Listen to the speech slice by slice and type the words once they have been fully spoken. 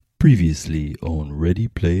Previously on Ready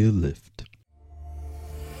Player Lift.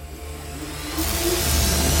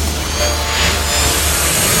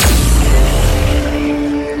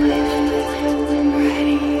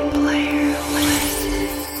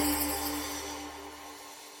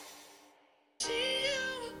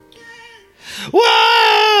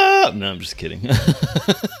 Whoa! No, I'm just kidding.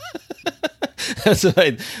 That's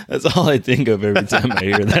all I think of every time I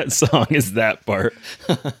hear that song is that part.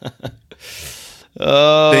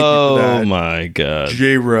 Oh, thank you for that, my God.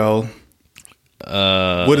 J-Rel.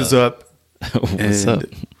 What is up? What's up?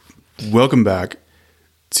 Welcome back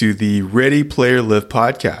to the Ready Player Lift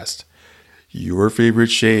podcast. Your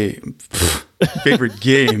favorite favorite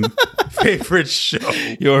game, favorite show.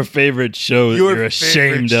 Your favorite show that you're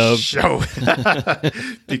ashamed of. Show.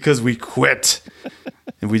 Because we quit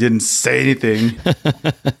and we didn't say anything.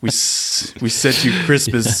 We sent you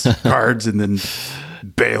Christmas cards and then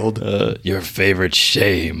bailed. Your favorite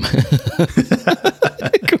shame.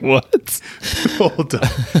 What? Hold on.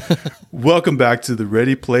 Welcome back to the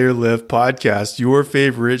Ready Player Lift podcast, your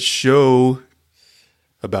favorite show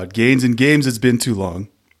about games and games. It's been too long.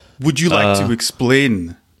 Would you like to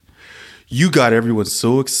explain? You got everyone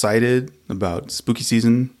so excited about spooky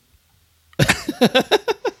season.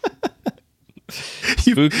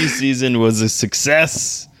 Spooky season was a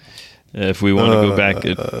success. If we want to go back,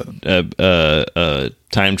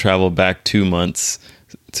 time travel back 2 months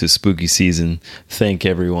to spooky season, thank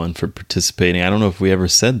everyone for participating. I don't know if we ever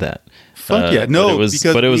said that. Fuck yeah, no,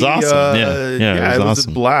 but it was awesome. Yeah, it was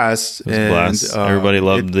awesome. a blast. It was a blast. Everybody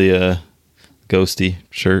loved the Ghosty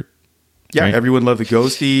shirt. Yeah, right? Everyone loved the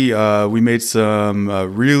Ghosty. We made some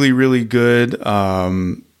really, really good. I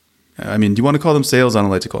mean, do you want to call them sales? I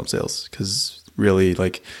don't like to call them sales because really,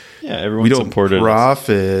 like, everyone we don't supported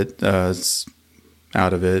profit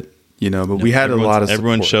out of it, but we had a lot of support.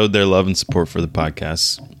 Everyone showed their love and support for the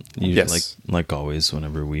podcast. Yes. Like always,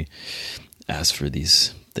 whenever we ask for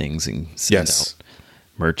these things and send out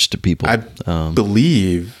merch to people. I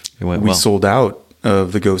believe we sold out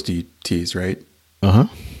of the Ghosty tees, right? Uh-huh.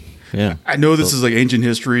 Yeah. I know this is like ancient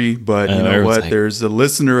history, but you know what? There's a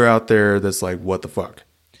listener out there that's like, what the fuck?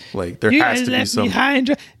 Like, there has to be some...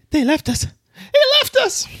 They left us. They left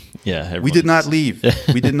us. Yeah. We did not leave.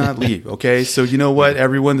 We did not leave. Okay. So you know what?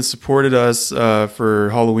 Everyone that supported us for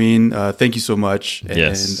Halloween, thank you so much.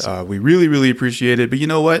 Yes. And we really, really appreciate it. But you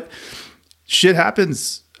know what? Shit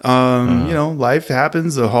happens. Life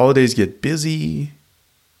happens. The holidays get busy.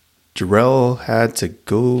 Jarrell had to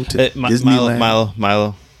go to Disneyland.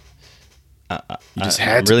 Milo.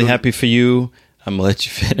 I'm really happy for you. I'm gonna let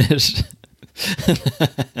you finish.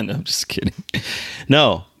 And I'm just kidding.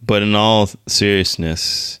 No, but in all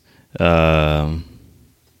seriousness,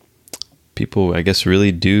 people, I guess,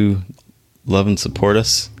 really do love and support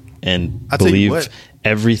us and believe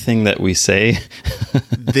everything that we say.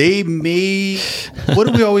 They may. What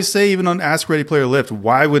do we always say, even on Ask Ready Player Lift?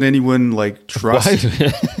 Why would anyone trust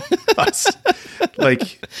us?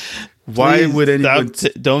 Why would anyone?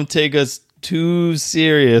 Don't take us too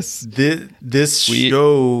serious. This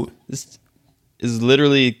show is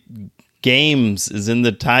literally games is in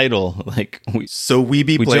the title. We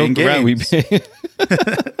be playing games.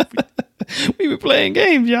 We be playing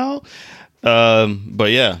games, y'all. But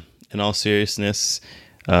yeah, in all seriousness,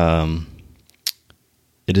 it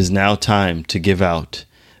is now time to give out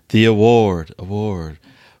the award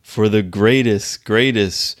for the greatest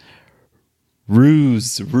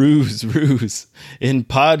ruse in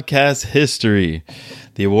podcast history.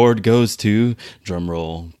 The award goes to,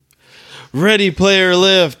 drumroll, Ready Player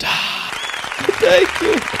Lift. Thank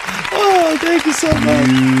you. Oh, thank you so much.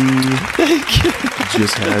 Thank you.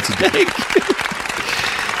 Just had to do. Thank you.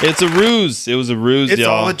 It's a ruse. It was a ruse, it's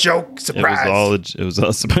y'all. All a joke. Surprise. It was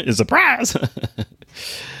a surprise.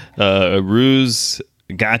 A ruse.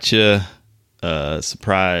 Gotcha.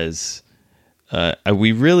 Surprise.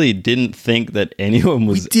 We really didn't think that anyone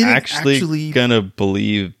was actually gonna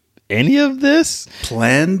believe any of this.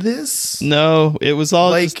 Plan this? No, it was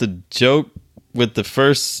all just a joke with the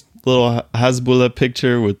first little Hasbulla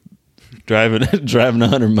picture with driving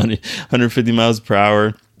 150 miles per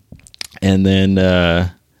hour, and then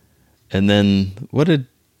I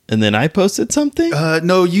posted something.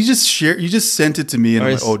 No, you just sent it to me, and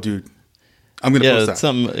I'm like, oh, dude, I'm gonna post that.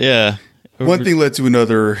 Something, yeah. One thing led to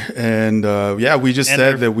another, and we just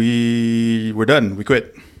said that we were done. We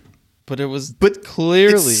quit. But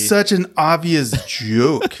clearly, it's such an obvious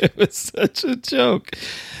joke. It was such a joke.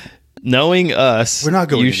 Knowing us, we're not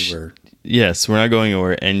going anywhere. Yes, we're not going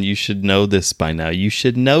anywhere, and you should know this by now. You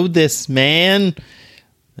should know this, man.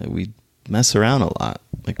 That we mess around a lot.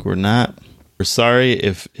 We're not We're sorry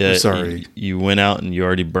if sorry. You went out and you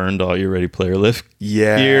already burned all your Ready Player Lift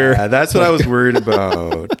Yeah, gear. that's what I was worried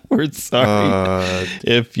about. We're sorry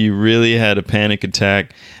if you really had a panic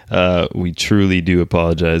attack. We truly do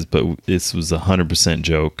apologize, but this was 100%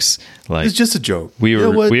 jokes. Like, It's just a joke. we You know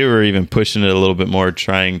were what? we were even pushing it a little bit more,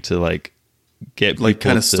 trying to like get like people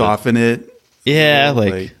kind of to- soften it. Yeah, You know,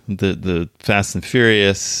 like the Fast and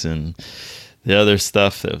Furious and the other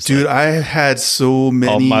stuff that was Dude, like, I had so all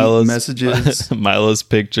many Milo's messages. Milo's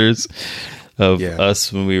pictures of Yeah.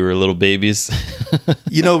 us when we were little babies.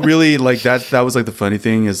 You know, really, like that was like the funny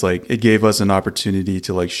thing is like it gave us an opportunity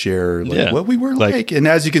to like share like Yeah. what we were Like, like. And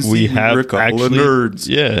as you can see, we we have were a couple of actually, nerds.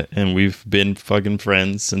 yeah, and we've been fucking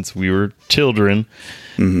friends since we were children.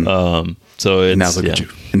 So it's Mm-hmm. And now look at you.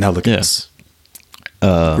 And now look Yeah. at us.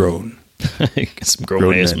 Grown. Some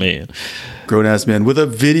grown ass men. man. Grown ass man with a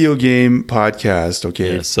video game podcast,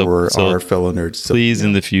 okay, Yeah, so- for so our fellow nerds. So, Please,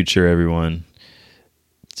 in the future, everyone,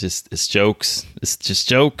 it's jokes. It's just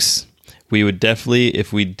jokes. We would definitely,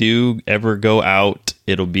 if we do ever go out,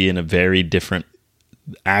 it'll be in a very different,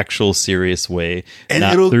 actual serious way, And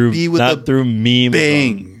not it'll through, be with not a through memes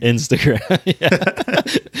bang. on Instagram.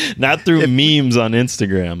 Yeah. Not through memes on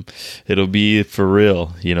Instagram. It'll be for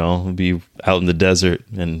real. You know, it'll be out in the desert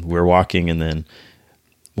and we're walking, and then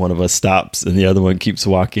one of us stops and the other one keeps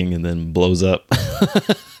walking and then blows up.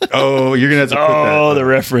 Oh, you're gonna have to put Oh, that, the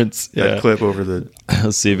reference. that Yeah. clip over the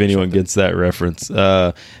Let's see if anyone gets that reference.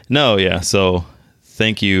 No, yeah. So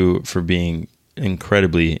thank you for being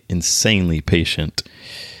incredibly, insanely patient.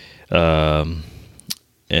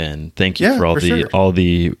 And thank you Yeah, for all for the sure. all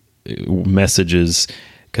the messages,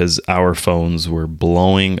 because our phones were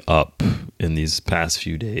blowing up in these past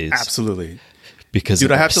few days. absolutely. Because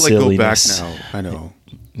Dude, of I have our to like go back silliness. now. I know.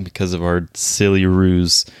 Because of our silly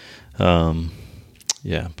ruse.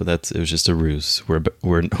 Yeah, but it was just a ruse.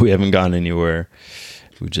 We haven't gone anywhere.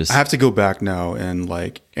 We just I have to go back now and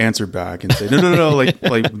like answer back and say no, like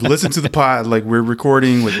listen to the pod, like we're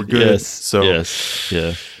recording, like we're good. yes, So yes,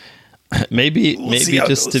 yeah. Maybe see how it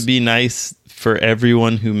just to goes. be nice for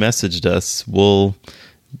everyone who messaged us, we'll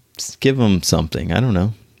just give them something. I don't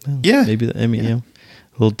know. Yeah. Maybe you know, a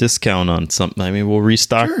little discount on something. I mean, we'll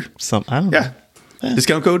restock Sure. some. I don't know. yeah,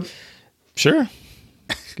 discount code. Sure.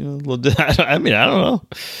 I mean, I don't know.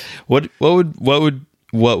 What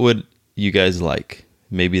would you guys like?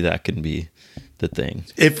 Maybe that can be the thing.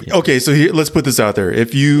 Okay, so here, let's put this out there.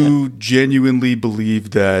 If you genuinely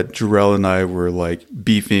believe that Jarrell and I were like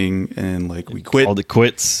beefing and like we quit, All the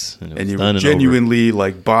quits, and, it and was you done were and over. genuinely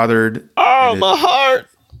like bothered, Oh, and my heart!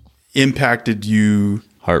 impacted you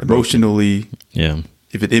Heartbroken. emotionally, Yeah.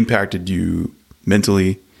 if it impacted you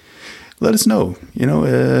mentally, let us know. You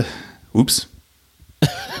know, oops.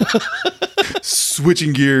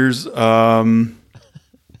 Switching gears. Oops.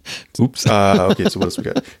 Okay, so what else we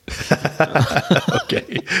got?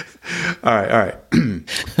 Okay. All right.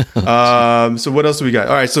 So what else do we got?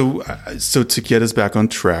 All right, so to get us back on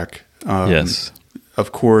track. Yes.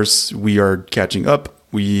 Of course, we are catching up.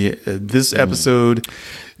 This episode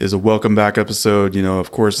is a welcome back episode. You know,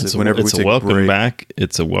 of course, whenever we take a welcome a break, back.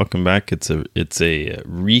 It's a welcome back. It's a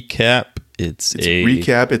recap. It's a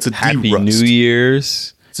recap. It's a Happy de-rust. New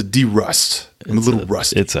Year's. It's a de-rust. I'm a little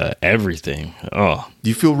rusty. It's a everything. Oh, Do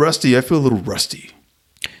you feel rusty? I feel a little rusty.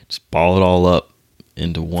 just ball it all up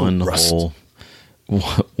into one rust.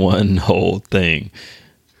 whole thing.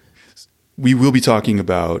 We will be talking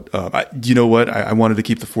about, you know what? I wanted to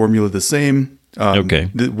keep the formula the same. Okay.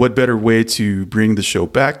 What better way to bring the show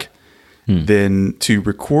back than to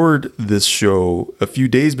record this show a few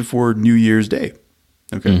days before New Year's Day?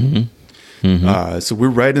 Okay. So we're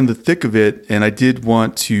right in the thick of it. And I did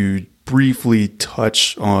want to briefly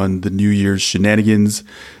touch on the New Year's shenanigans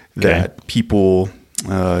that people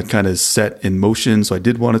kind of set in motion. So I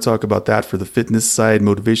did want to talk about that for the fitness side,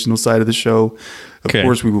 motivational side of the show. Of Okay.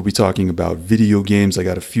 course, we will be talking about video games. I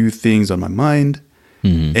got a few things on my mind.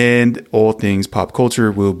 And all things pop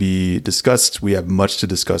culture will be discussed. We have much to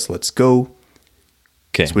discuss. Let's go.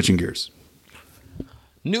 Okay. Switching gears.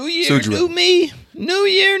 New year, So, Drew- new me. New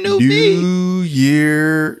year, new me. New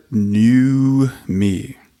year, new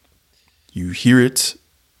me. You hear it.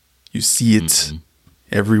 You see it.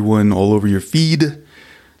 Everyone all over your feed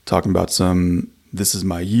talking about this is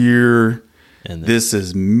my year. And then, This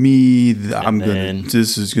is me. then-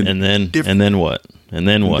 This is gonna. and then different. and then what? And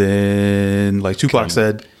then what? Then, like Tupac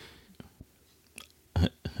said,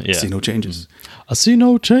 Yeah. see no changes. I see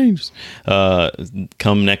no changes.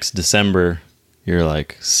 Come next December, you're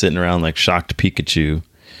like sitting around like shocked Pikachu,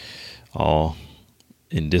 all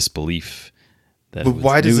in disbelief. That But it was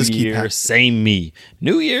why does New this keep year, happening? same me.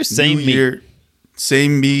 New year, same New me. year,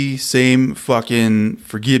 Same me, same fucking,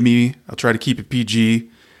 forgive me, I'll try to keep it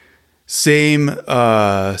PG. Same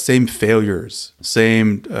failures,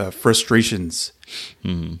 same frustrations,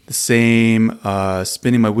 the same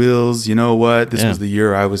spinning my wheels. You know what? This was the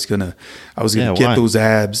year I was gonna get those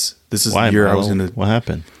abs. This is the year I was gonna. What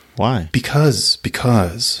happened? Why? Because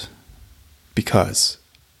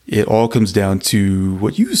it all comes down to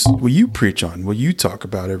what you preach on, what you talk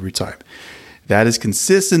about every time. That is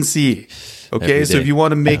consistency. Okay, so if you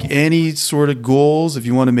want to make any sort of goals, if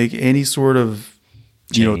you want to make any sort of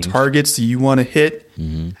targets that you want to hit,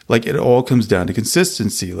 like it all comes down to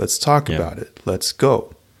consistency. Let's talk about it. Let's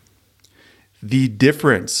go. The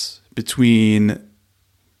difference between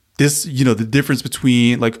this, the difference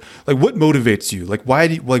between like what motivates you? Like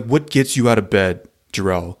what gets you out of bed,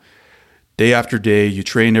 Jarrell? Day after day, you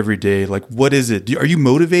train every day. Like, what is it? Are you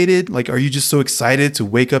motivated? Like, are you just so excited to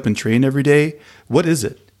wake up and train every day? What is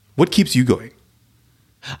it? What keeps you going?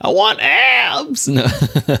 I want abs. No,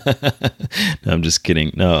 no, I'm just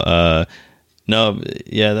kidding. No,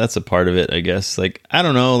 that's a part of it, I guess. Like, I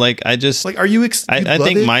don't know. Like, I just like, are you? I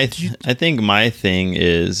think my thing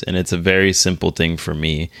is, and it's a very simple thing for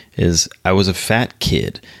me, is I was a fat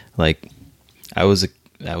kid. Like, I was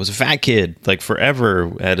a fat kid, like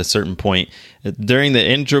forever at a certain point. During the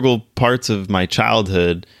integral parts of my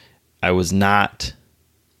childhood, I was not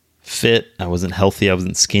fit. I wasn't healthy. I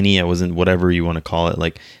wasn't skinny. I wasn't whatever you want to call it.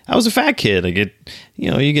 Like, I was a fat kid.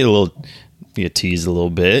 You get teased a little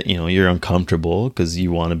bit, you're uncomfortable because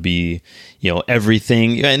you want to be,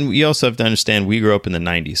 everything. And you also have to understand, we grew up in the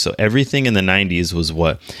 90s. So everything in the 90s was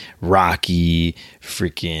what? Rocky,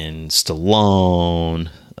 freaking Stallone,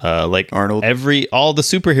 like Arnold, all the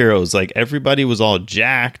superheroes, like everybody was all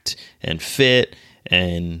jacked and fit.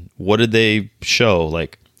 And what did they show?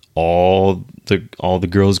 Like all the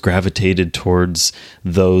girls gravitated towards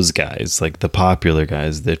those guys, like the popular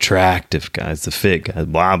guys, the attractive guys, the fit guys,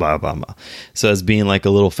 blah, blah, blah, blah. So as being like a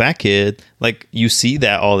little fat kid, like you see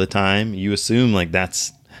that all the time, you assume like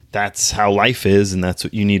that's how life is. And that's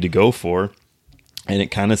what you need to go for. And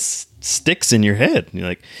it kind of sticks in your head. You're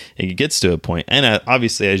like, it gets to a point. And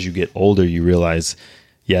obviously, as you get older, you realize,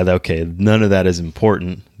 okay, none of that is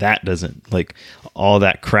important. That doesn't, like, all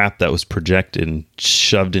that crap that was projected and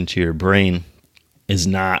shoved into your brain is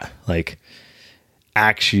not, like,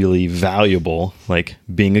 actually valuable. Like,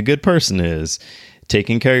 being a good person is.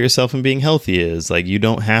 Taking care of yourself and being healthy is. Like, you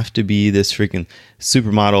don't have to be this freaking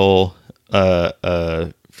supermodel,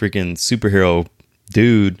 freaking superhero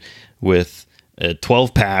dude with a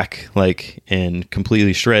 12-pack, like, and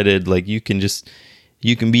completely shredded. Like, you can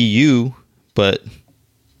be you, but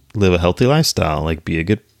live a healthy lifestyle. Like, be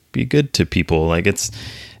good to people. Like, it's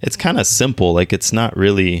kind of simple. Like, it's not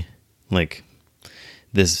really like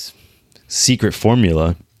this secret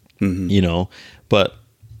formula, but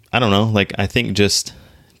I don't know. Like, I think just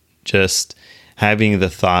having the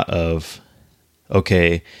thought of,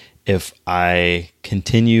 okay, if I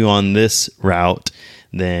continue on this route,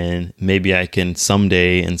 then maybe I can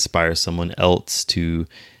someday inspire someone else to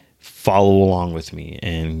follow along with me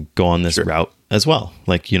and go on this route as well.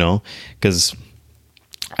 Like, because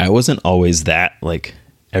I wasn't always that, like,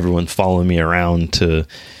 everyone following me around to,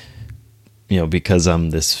 because I'm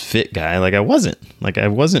this fit guy. Like, I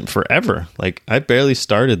wasn't forever. Like, I barely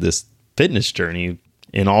started this fitness journey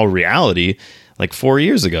in all reality, like 4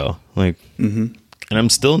 years ago. Like, and I'm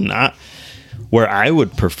still not where I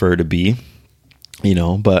would prefer to be.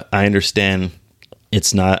 But I understand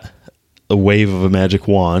it's not a wave of a magic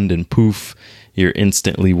wand and poof, you're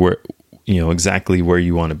instantly where, exactly where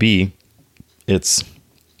you want to be. It's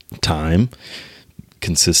time,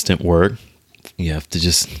 consistent work. You have to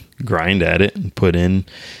just grind at it and put in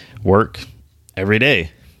work every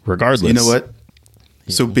day, regardless. You know what?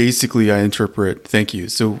 So basically thank you.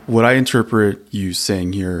 So what I interpret you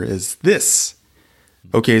saying here is this.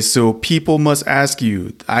 Okay, so people must ask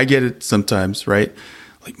you. I get it sometimes, right?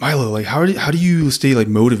 Like, Milo, like how do you stay like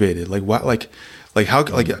motivated? Like what? Like how?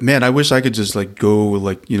 Like, man, I wish I could just like go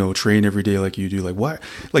like train every day like you do. Like what?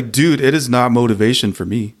 Like, dude, it is not motivation for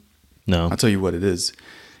me. No, I'll tell you what it is.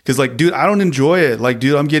 Because like, dude, I don't enjoy it. Like,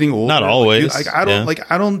 dude, I'm getting older. Not always. Like, dude,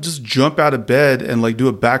 I don't just jump out of bed and like do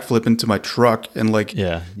a backflip into my truck and like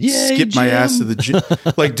skip my ass to the gym.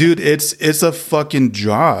 Like, dude, it's a fucking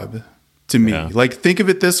job. To me, like, think of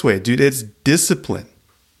it this way, dude. It's discipline.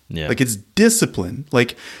 Yeah, like it's discipline.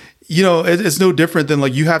 Like, it's no different than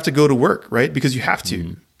like you have to go to work, right? Because you have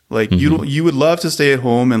to. Like, you would love to stay at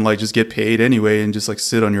home and like just get paid anyway and just like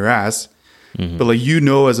sit on your ass. But like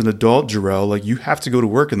as an adult, Jarrell, like you have to go to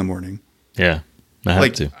work in the morning. Yeah. I have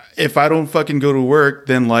like to. if I don't fucking go to work,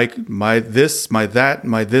 then like my this, and that is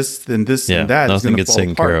nothing gonna gets fall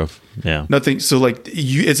taken apart. care of. Yeah. Nothing. So like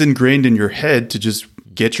it's ingrained in your head to just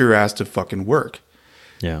get your ass to fucking work.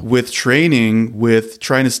 Yeah. With training, with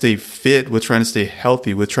trying to stay fit, with trying to stay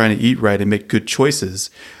healthy, with trying to eat right and make good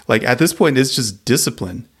choices. Like at this point, it's just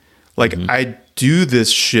discipline. Like I do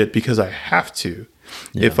this shit because I have to.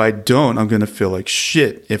 Yeah. If I don't, I'm gonna feel like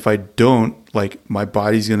shit. If I don't, like my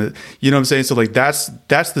body's gonna, you know what I'm saying? So like that's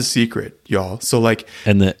the secret, y'all. So like,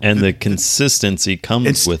 and the consistency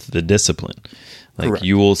comes with the discipline. Like correct.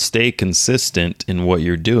 You will stay consistent in what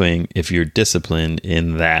you're doing if you're disciplined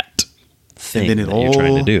in that thing and then it that you're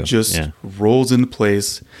trying to do. Just rolls into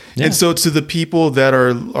place. Yeah. And so to the people that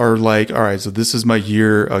are like, all right, so this is my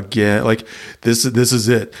year again. Like this is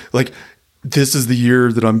it. Like this is the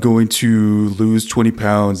year that I'm going to lose 20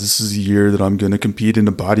 pounds. This is the year that I'm going to compete in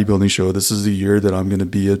a bodybuilding show. This is the year that I'm going to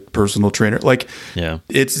be a personal trainer. Like,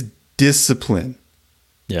 it's discipline.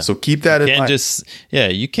 Yeah. So keep that in mind.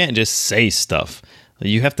 You can't just say stuff.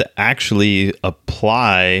 You have to actually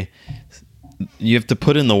apply. You have to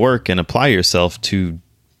put in the work and apply yourself to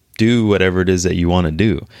do whatever it is that you want to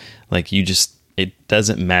do. Like it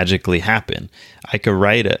doesn't magically happen. I could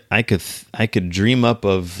write it. I could dream up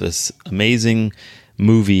of this amazing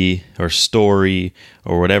movie or story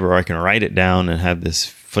or whatever. Or I can write it down and have this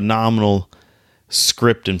phenomenal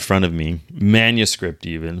script in front of me, manuscript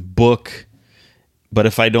even, book. But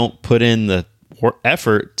if I don't put in the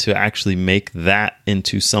effort to actually make that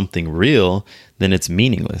into something real, then it's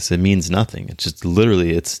meaningless. It means nothing. It's just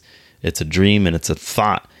literally it's a dream and it's a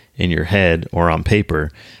thought in your head or on paper.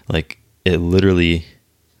 Like it literally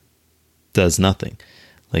does nothing.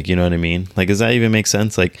 Like, you know what I mean? Like, does that even make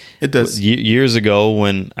sense? Like it does. Years ago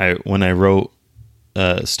when I wrote,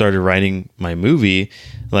 started writing my movie,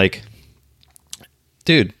 like,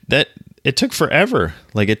 dude, it took forever.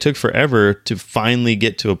 Like it took forever to finally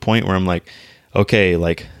get to a point where I'm like, okay,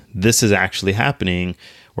 like this is actually happening.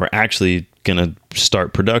 We're actually going to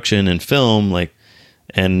start production and film. Like,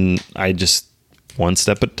 and I just one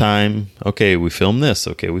step at a time. Okay, we film this.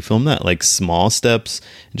 Okay, we film that. Like small steps,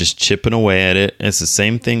 just chipping away at it. And it's the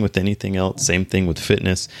same thing with anything else. Same thing with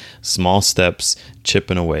fitness. Small steps,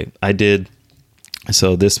 chipping away.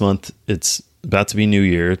 So this month, it's about to be New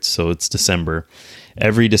Year. So it's December.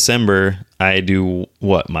 Every December, I do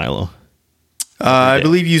what, Milo? I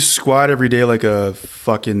believe you squat every day like a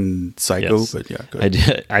fucking psycho. Yes. But yeah, go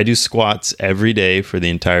ahead. I do squats every day for the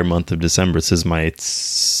entire month of December. This is my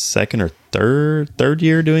second or third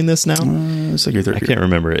year doing this now. It's like your third year. I can't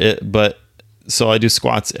remember it, but so I do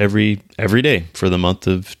squats every day for the month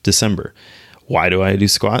of December. Why do I do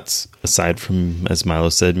squats? Aside from, as Milo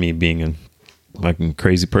said, me being a fucking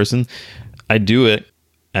crazy person, I do it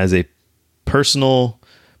as a personal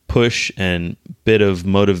push and bit of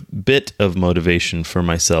motivation for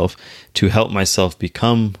myself to help myself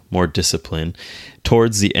become more disciplined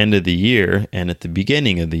towards the end of the year and at the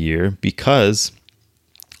beginning of the year, because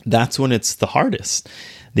that's when it's the hardest.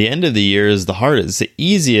 The end of the year is the hardest. It's the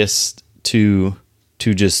easiest to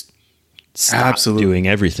just stop doing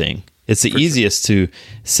everything. It's the easiest to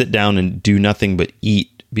sit down and do nothing but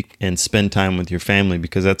eat and spend time with your family,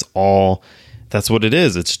 because that's what it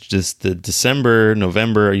is. It's just the December,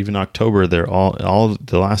 November, even October. They're all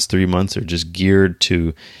the last 3 months are just geared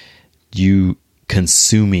to you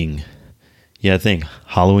consuming. Yeah, I think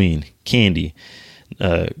Halloween, candy,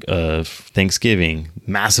 Thanksgiving,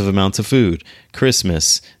 massive amounts of food,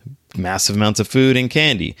 Christmas, massive amounts of food and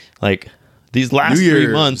candy. Like these last 3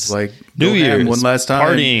 months, like New Year's, one last time,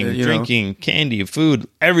 partying, drinking, candy, food,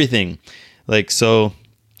 everything. Like, so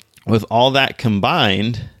with all that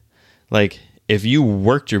combined, like, if you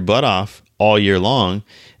worked your butt off all year long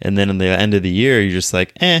and then at the end of the year, you're just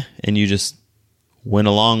like, and you just went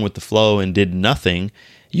along with the flow and did nothing,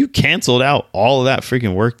 you canceled out all of that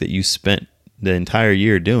freaking work that you spent the entire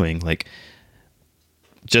year doing. Like,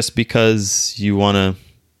 just because you want to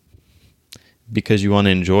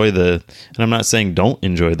enjoy and I'm not saying don't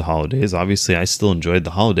enjoy the holidays. Obviously, I still enjoyed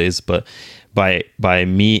the holidays, but by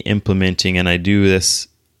me implementing, and I do this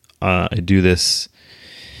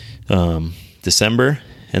December,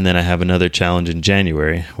 and then I have another challenge in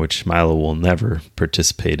January, which Milo will never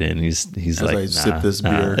participate in. He's as like, I sip this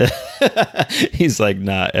beer. He's like,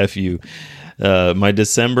 nah, F you. My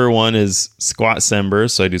December one is Squat-cember,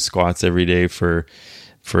 so I do squats every day for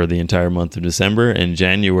the entire month of December. And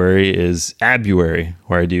January is Abuary,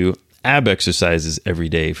 where I do ab exercises every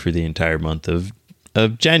day for the entire month of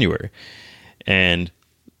January. And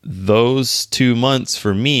those 2 months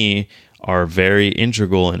for me are very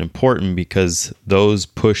integral and important, because those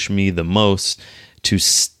push me the most to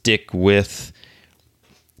stick with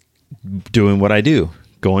doing what I do,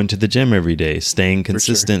 going to the gym every day, staying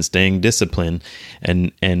consistent, staying disciplined,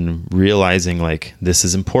 and realizing like this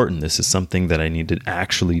is important. This is something that I need to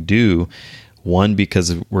actually do. One,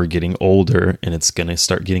 because we're getting older and it's going to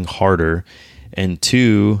start getting harder. And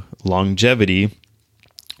two, longevity.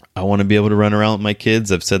 I want to be able to run around with my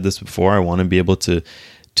kids. I've said this before. I want to be able to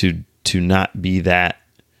not be that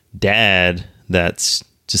dad that's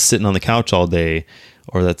just sitting on the couch all day,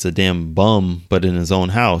 or that's a damn bum, but in his own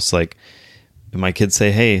house. Like, if my kids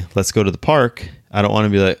say, hey, let's go to the park, I don't want to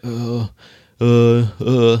be like,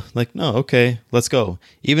 like, no, okay, let's go.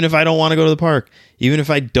 Even if I don't want to go to the park, even if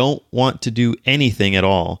I don't want to do anything at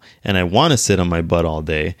all, and I want to sit on my butt all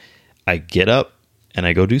day, I get up and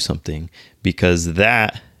I go do something, because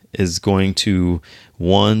that is going to,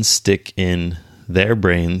 one, stick in their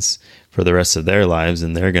brains for the rest of their lives,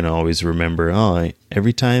 and they're going to always remember,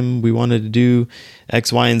 every time we wanted to do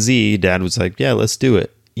X, Y, and Z, Dad was like, yeah, let's do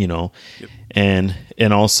it, you know. Yep. And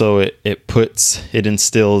also it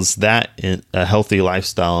instills that in a healthy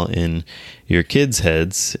lifestyle in your kids'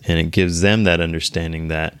 heads, and it gives them that understanding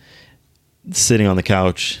that sitting on the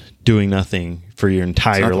couch doing nothing for your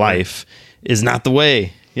entire life is not the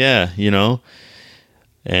way. Yeah, you know.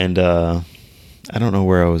 And I don't know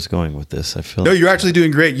where I was going with this. I feel you're actually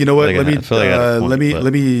doing great. You know what? Let me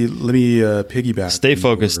piggyback. Stay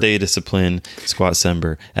focused, stay disciplined. Squat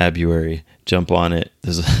Sember, Abuary, jump on it.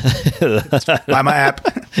 Buy my app.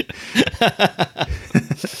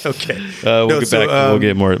 Okay. We'll get back. We'll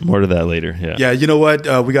get more to that later. Yeah. Yeah. You know what?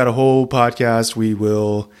 We got a whole podcast. We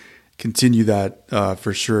will continue that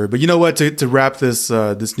for sure. But you know what? To wrap this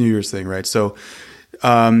New Year's thing, right? So.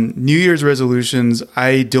 New Year's resolutions,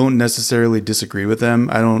 I don't necessarily disagree with them.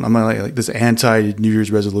 I'm not like this anti New Year's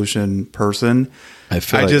resolution person. I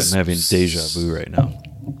feel I'm having deja vu right now.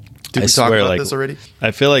 Did we talk about this already? I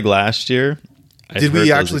feel like last year. Did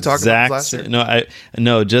we actually talk about this last year?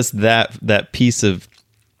 No, just that piece of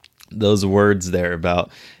those words there about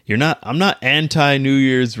I'm not anti New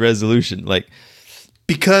Year's resolution. Like,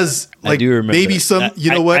 because like maybe some, you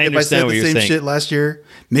know what? If I said the same shit last year,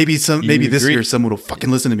 maybe this year someone will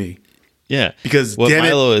fucking listen to me. Yeah, because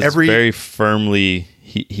Milo is very firmly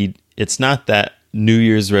he. It's not that New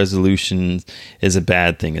Year's resolution is a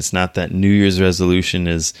bad thing. It's not that New Year's resolution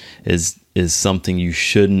is something you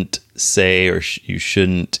shouldn't say or you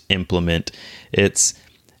shouldn't implement. It's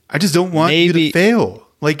I just don't want you to fail.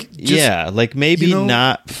 Like maybe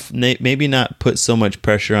not put so much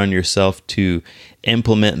pressure on yourself to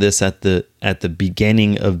implement this at the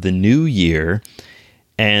beginning of the new year,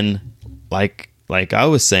 and like I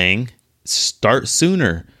was saying, start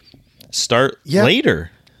sooner, start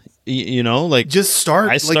later. You know, like just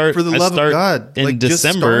start. For the love of God, in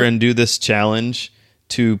December and do this challenge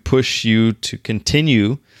to push you to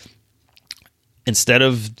continue. Instead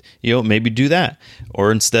of, maybe do that.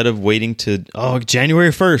 Or instead of waiting to, January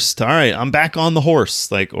 1st, all right, I'm back on the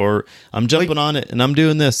horse. Or I'm jumping on it and I'm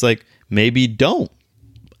doing this. Maybe don't.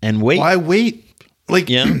 And wait. Why wait?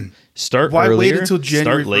 Start why earlier. Wait until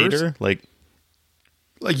January start 1st? Later. Like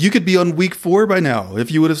you could be on week 4 by now if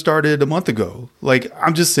you would have started a month ago.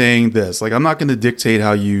 I'm just saying this. I'm not going to dictate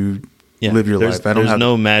how you live your life. There's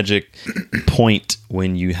no magic point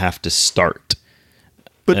when you have to start.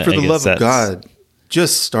 But for the love of God,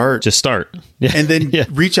 just start. Just start. Yeah. And then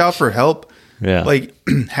reach out for help. Yeah.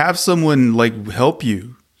 Have someone help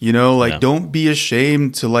you. Don't be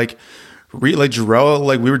ashamed to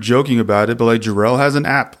Jarrell, we were joking about it, but Jarrell has an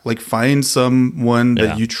app. Find someone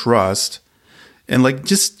that you trust and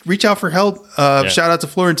just reach out for help. Shout out to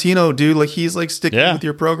Florentino, dude. He's sticking with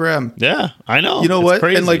your program. Yeah, I know. You know what?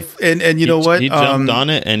 Crazy. And you know what? He jumped on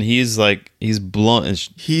it and he's blown.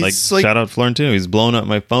 Shout out Florentino. He's blown up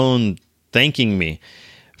my phone thanking me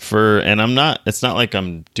and I'm not. It's not like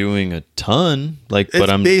I'm doing a ton. But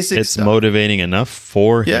it's stuff. Motivating enough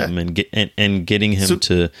for him and getting him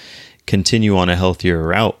to continue on a healthier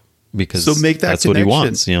route because make that's what he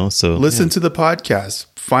wants. So listen to the podcast.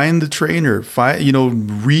 Find the trainer,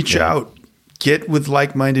 reach out, get with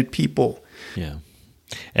like-minded people. Yeah.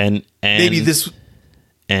 And maybe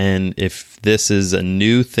and if this is a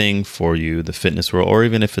new thing for you, the fitness world, or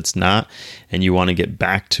even if it's not, and you want to get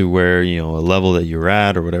back to where, a level that you're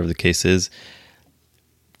at or whatever the case is,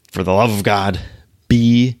 for the love of God,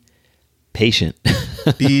 be patient.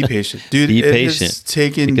 Be patient, dude. Be patient,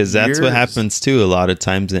 because that's what happens too. A lot of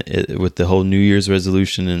times with the whole New Year's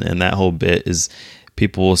resolution and that whole bit is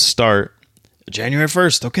people will start January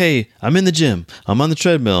 1st. Okay, I'm in the gym. I'm on the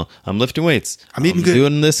treadmill. I'm lifting weights. I'm eating good.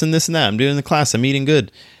 Doing this and this and that. I'm doing the class. I'm eating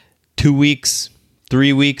good. 2 weeks,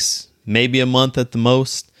 3 weeks, maybe a month at the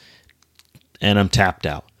most, and I'm tapped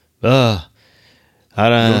out. I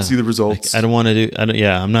don't see the results. Like, I don't want to do. I don't.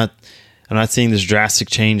 Yeah, I'm not seeing this drastic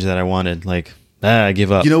change that I wanted. Like, I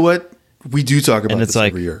give up. You know what? We do talk about this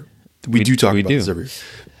every year. We do talk about this every year.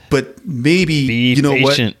 But maybe you know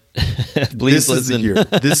patient. What? Please this listen. Is the year.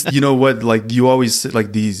 This, you know what? Like you always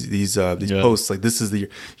like these posts. Like this is the year.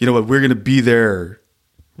 You know what? We're gonna be there.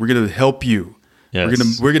 We're gonna help you.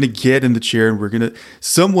 Yes. We're gonna get in the chair and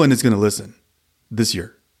someone is gonna listen this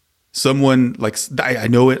year. Someone like I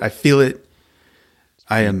know it. I feel it.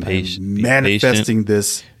 I am manifesting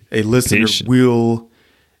this. A listener will.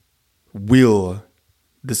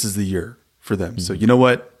 This is the year for them. So you know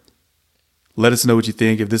what? Let us know what you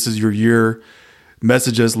think. If this is your year,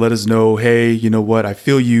 message us. Let us know. Hey, you know what? I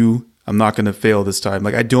feel you. I'm not going to fail this time.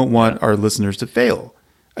 Like I don't want our listeners to fail.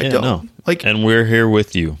 I don't. No. Like, and we're here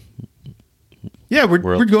with you. Yeah, we're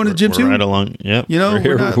going to the gym too. Right along. Yep. You know,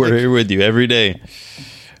 we're here with you every day.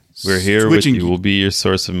 We're here with you. We'll be your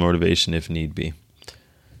source of motivation if need be.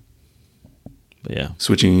 But yeah.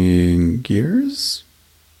 Switching gears?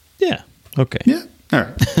 Yeah. Okay. Yeah. All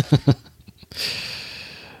right.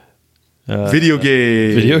 Video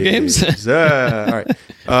games. Video games? All right.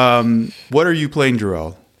 What are you playing,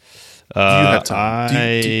 Jarrell? Do you have time?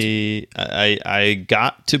 I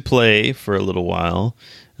got to play for a little while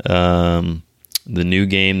the new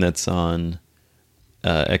game that's on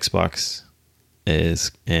Xbox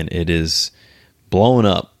it is blowing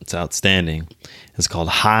up. It's outstanding. It's called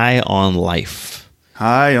High on Life.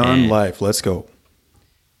 High on Life. Let's go.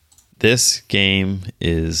 This game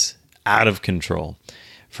is out of control.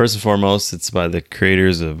 First and foremost, it's by the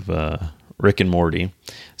creators of Rick and Morty.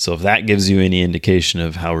 So if that gives you any indication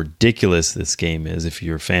of how ridiculous this game is, if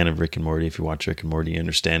you're a fan of Rick and Morty, if you watch Rick and Morty, you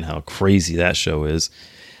understand how crazy that show is.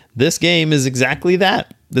 This game is exactly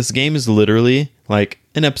that. This game is literally like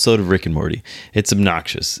an episode of Rick and Morty. It's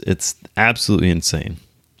obnoxious. It's absolutely insane.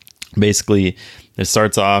 Basically, it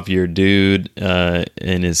starts off your dude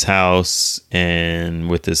in his house and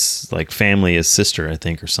with his like family, his sister, I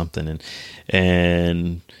think, or something,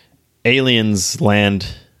 and aliens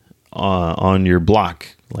land on your block,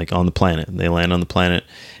 like on the planet. They land on the planet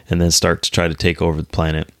and then start to try to take over the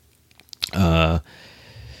planet.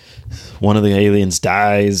 One of the aliens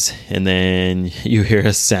dies, and then you hear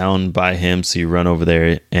a sound by him, so you run over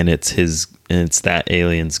there, and it's that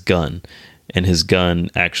alien's gun, and his gun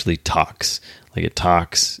actually talks. Like it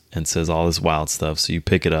talks and says all this wild stuff. So you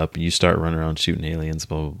pick it up and you start running around shooting aliens,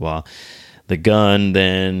 blah, blah, blah. The gun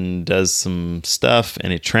then does some stuff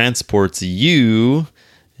and it transports you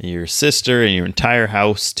and your sister and your entire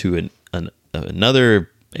house to another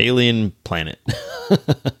alien planet.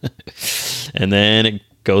 And then it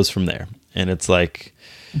goes from there. And it's like,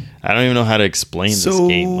 I don't even know how to explain this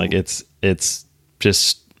game. Like it's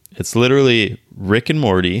literally Rick and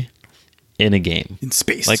Morty in a game. In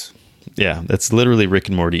space. Like, yeah, that's literally Rick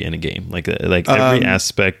and Morty in a game. Like every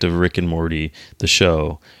aspect of Rick and Morty, the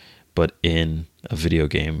show, but in a video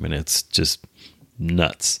game, and it's just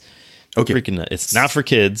nuts. Okay, freaking nuts. It's not for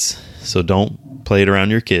kids, so don't play it around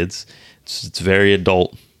your kids. It's very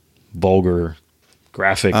adult, vulgar,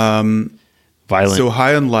 graphic, violent. So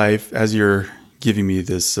High on Life, as you're giving me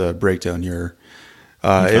this breakdown here,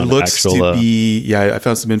 it looks to be. Yeah, I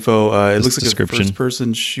found some info. It looks like a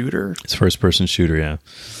first-person shooter. It's first-person shooter. Yeah.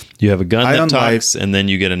 You have a gun that talks, and then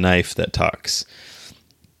you get a knife that talks.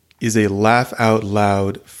 Is a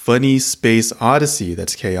laugh-out-loud, funny space odyssey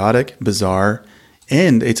that's chaotic, bizarre,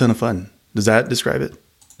 and a ton of fun. Does that describe it?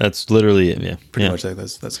 That's literally it, yeah. Pretty much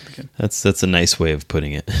that's That's a nice way of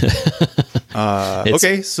putting it.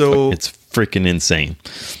 Okay, so... It's freaking insane.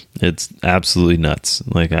 It's absolutely nuts.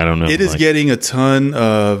 Like, I don't know. It is getting a ton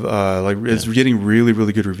of... it's getting really,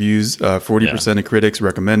 really good reviews. 40% of critics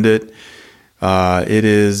recommend it.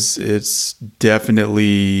 It's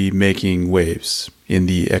definitely making waves in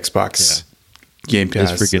the Xbox Game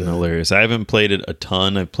Pass. It's freaking hilarious. I haven't played it a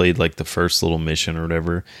ton. I've played like the first little mission or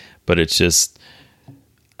whatever, but it's just,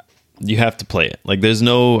 you have to play it. Like there's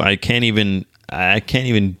no, I can't even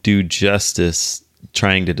do justice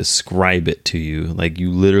trying to describe it to you. Like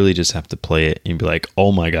you literally just have to play it and be like,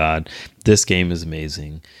 oh my God, this game is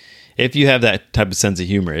amazing. If you have that type of sense of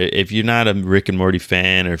humor, if you're not a Rick and Morty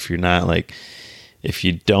fan, or if you're not like, if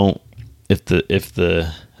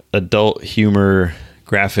the adult humor,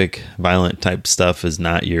 graphic, violent type stuff is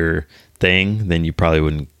not your thing, then you probably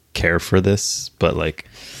wouldn't care for this. But like,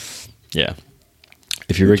 yeah,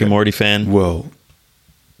 if you're a Rick and Morty fan,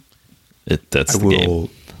 that's the game.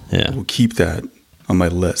 Yeah, we'll keep that on my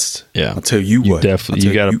list. Yeah, I'll tell you what. Definitely,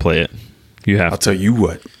 you got to play it. You have. I'll tell you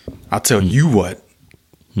what.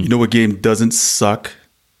 You know what game doesn't suck?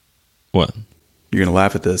 What? You're gonna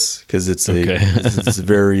laugh at this because it's a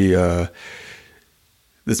very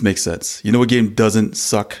This makes sense. You know what game doesn't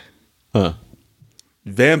suck? Huh.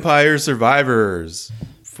 Vampire Survivors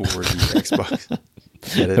for the Xbox.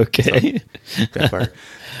 Get it? Okay. Vampire.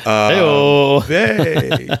 Hey-o.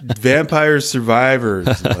 Hey, Vampire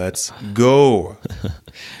Survivors. Let's go.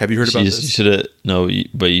 Have you heard about You this? should have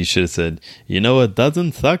but you should have said, you know what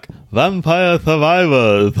doesn't suck? Vampire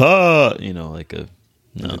Survivors. Huh? You know, like a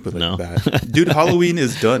But like no. that. Dude, Halloween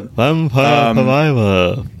is done. Vampire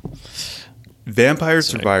Survivor. Vampire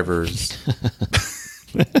Survivors.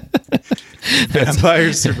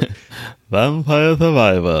 Vampire Survivors Vampire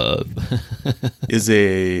Survivor. is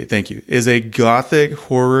a gothic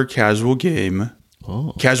horror casual game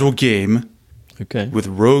Okay. with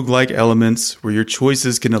roguelike elements where your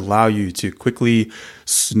choices can allow you to quickly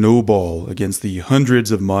snowball against the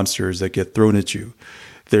hundreds of monsters that get thrown at you.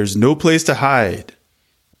 There's no place to hide.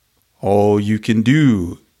 All you can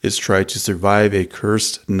do is try to survive a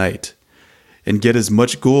cursed night and get as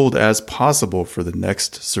much gold as possible for the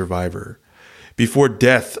next survivor before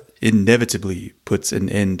death inevitably puts an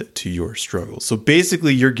end to your struggle. So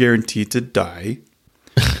basically, you're guaranteed to die.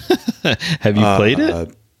 Have you played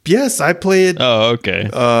it? Yes, I play it Oh, okay.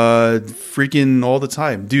 freaking all the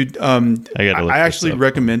time. Dude, I gotta look actually this up.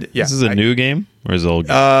 recommend it. Yeah, This is a new game or is it old?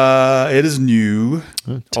 it is new.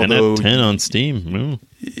 10 although out of 10 on Steam. Mm.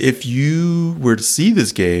 if you were to see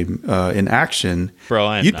this game in action, Bro,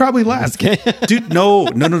 I am you'd not probably playing laugh. this game. Dude, no.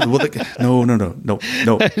 Well, no.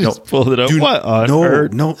 just pulled it up. What on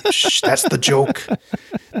earth? No, shh, that's the joke.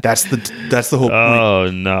 That's the whole point. Oh,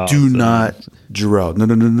 no. Do not, Jarrell. No.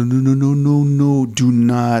 Do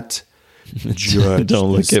not judge.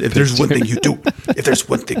 Don't look this. at If there's one pictures.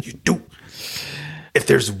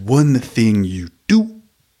 thing you do,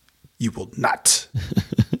 you will not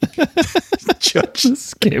judge.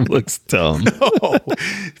 This game looks dumb. Oh,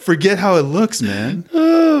 forget how it looks, man.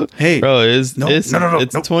 Hey, Bro, it's No,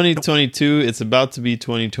 2022. It's about to be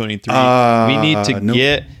 2023. We need to nope.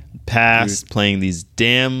 get past playing these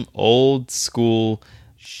damn old school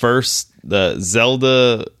the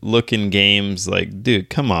Zelda looking games. Like, dude,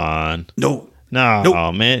 come on. no,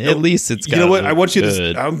 Man. At least it's got You know what? look I want you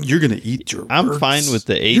good. to. You're gonna eat your. I'm words. fine with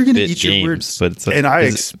the You're gonna 8-bit eat your games, words, but it's like- and I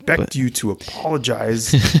is it- expect but- you to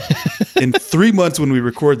apologize in 3 months when we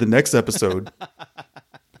record the next episode.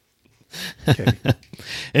 Okay.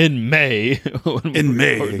 in May. when we In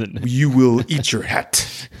record May, the- you will eat your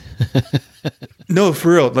hat. No,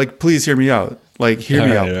 for real. Like, please hear me out. Like, hear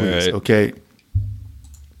me All out, right, all please. right. Okay.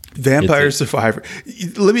 Vampire It's Survivor.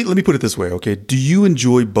 Let me put it this way. Okay. Do you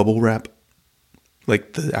enjoy bubble wrap?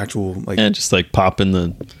 Like the actual like. Yeah, just like popping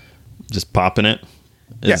it.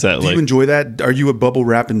 Yeah. Is that Do like you enjoy that? Are you a bubble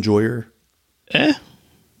wrap enjoyer?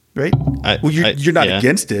 Right. You're not yeah.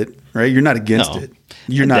 against it, right? You're not against No. it.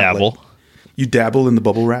 You're I not dabble. like- you dabble in the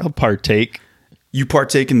bubble wrap. I'll partake? You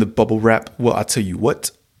partake in the bubble wrap. Well, I'll tell you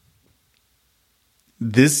what.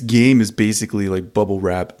 This game is basically like bubble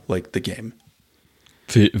wrap, like the game.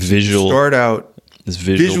 Visual. Start out This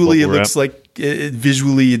visual visually, it bubble looks wrap. like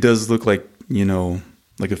visually it does look like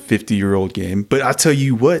like a 50-year-old game. But I'll tell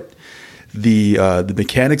you what, the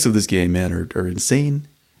mechanics of this game, man, are insane.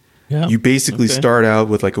 Yeah. You basically Okay. start out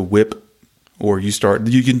with like a whip, or you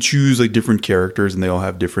can choose like different characters and they all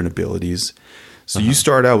have different abilities. So you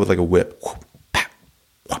start out with like a whip.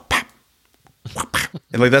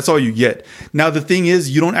 And like that's all you get. Now the thing is,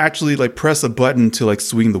 you don't actually like press a button to like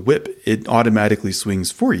swing the whip. It automatically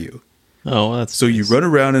swings for you. Oh, that's So you run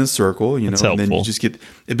around in a circle, That's and then you helpful. just get.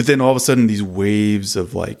 But then all of a sudden, these waves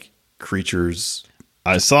of like creatures.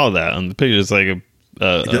 I saw that on the picture. It's like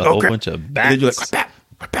a whole crap. bunch of And then you're like, bats. "Whap,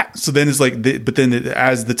 whap, whap." So then it's like, but then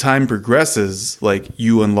as the time progresses, like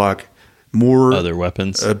you unlock more Other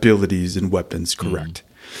weapons. abilities and weapons. Mm. Correct.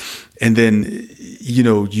 And then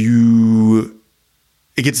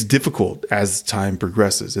it gets difficult as time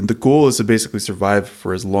progresses, and the goal is to basically survive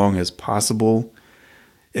for as long as possible.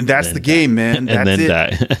 And that's Then the game, man. and That's then it.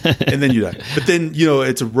 die. And then you die. But then,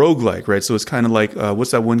 it's a roguelike, right? So it's kind of like,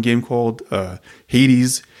 what's that one game called?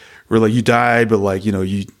 Hades, where like you die, but like,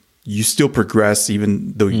 you still progress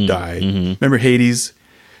even though you die. Remember Hades?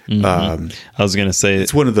 I was gonna say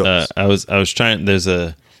It's one of those. I was trying.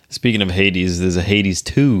 Speaking of Hades, there's a Hades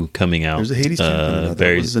 2 coming out. There's a Hades 2 coming out.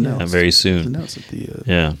 very That was announced. very It was soon. announced at the,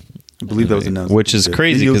 Yeah, I believe that was announced. Which at is the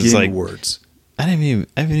crazy, Video 'cause, Game like, Awards. I haven't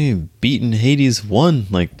even beaten Hades 1.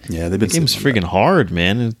 Like, Yeah, they've the been game's sitting on freaking hard,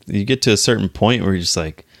 man. And you get to a certain point where you're just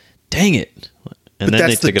like, dang it. And But then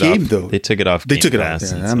that's they the took it game, off. though. They took it off. They Game took it Pass,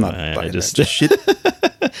 off. and Yeah, so I'm not I buying just that shit.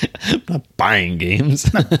 I'm not buying games.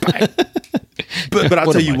 But I'll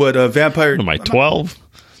What tell am you I- what, Vampire. What am I, 12?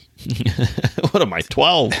 What am I,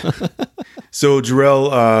 12? So,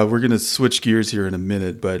 Jarrell, we're going to switch gears here in a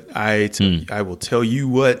minute, but I will tell you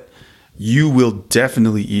what, you will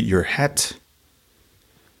definitely eat your hat.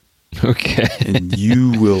 Okay. And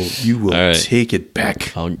you will right. take it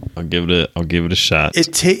back. I'll give it a shot.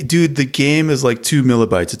 Dude, the game is like 2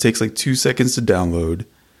 millibytes. It takes like 2 seconds to download.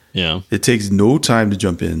 Yeah. It takes no time to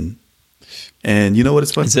jump in. And you know what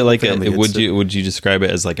it's fun? Is it like would you describe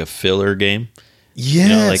it as like a filler game?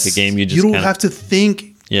 Yes. Like a game you don't have to think.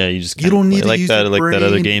 Yeah, you just don't need to like use that your like that brain.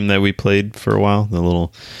 other game that we played for a while, the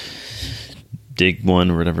little dig one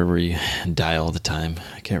or whatever where you die all the time.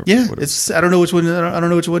 I can't remember. Yeah, what it's I don't know which one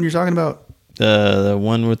you're talking about. The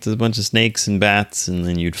one with a bunch of snakes and bats, and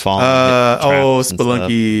then you'd fall.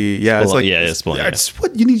 Spelunky. Yeah, it's like Spelunky. It's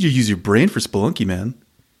what you need to use your brain for Spelunky, man.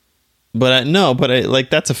 But like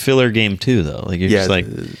that's a filler game too, though. Like you're just like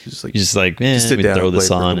let me throw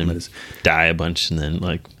this on and die a bunch, and then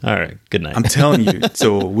like, all right, good night. I'm telling you.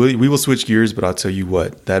 So we will switch gears, but I'll tell you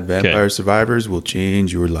what, that Vampire Survivors will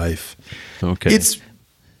change your life. Okay, it's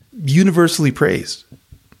universally praised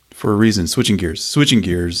for a reason. Switching gears.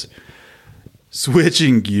 The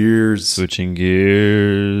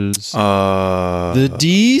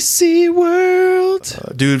DC world,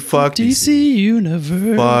 dude. Fuck DC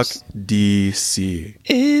universe. Fuck DC.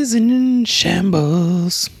 Is in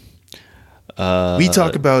shambles. We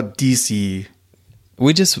talk about DC.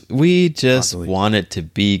 We just want it to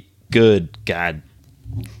be good. God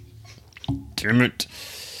damn it.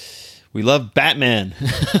 We love Batman.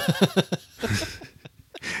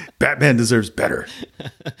 Batman deserves better.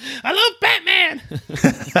 I love Batman.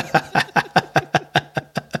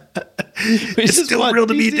 It's still real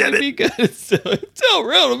to me, damn it. It's still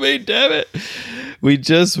real to me, damn it. We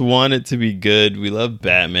just want it to be good. We love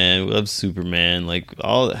Batman. We love Superman. Like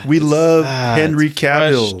all. We love Henry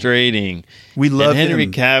Cavill. Frustrating. We love Henry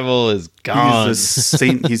him. Cavill is gone. He's a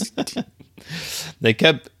saint. They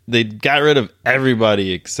got rid of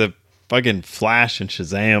everybody except fucking Flash and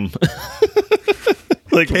Shazam.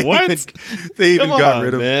 Like what? They even got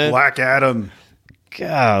rid of Black Adam.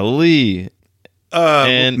 Golly. To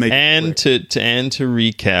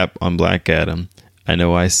recap on Black Adam, I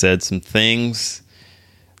know I said some things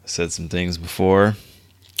before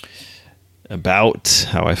about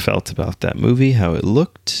how I felt about that movie, how it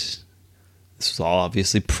looked. This was all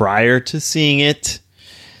obviously prior to seeing it.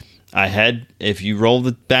 If you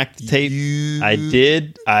roll back the tape, I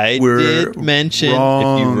did mention,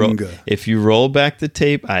 if you roll back the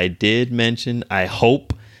tape, I did mention, I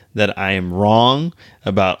hope that I am wrong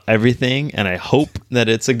about everything, and I hope that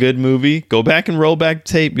it's a good movie. Go back and roll back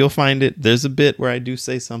tape. You'll find it. There's a bit where I do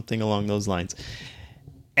say something along those lines.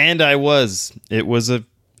 And it was a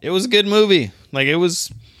good movie. Like I was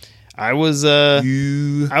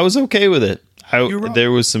okay with it.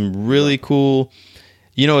 There was some really cool,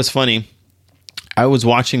 it's funny. I was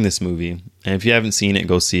watching this movie, and if you haven't seen it,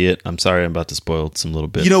 go see it. I'm sorry, I'm about to spoil some little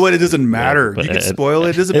bits. You know what? It doesn't matter. You can spoil it.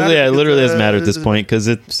 It doesn't matter. Yeah, it literally doesn't matter at this point because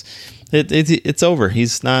it's over.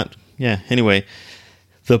 He's not. Yeah. Anyway,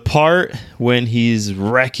 the part when he's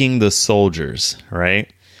wrecking the soldiers,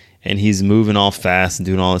 right, and he's moving all fast and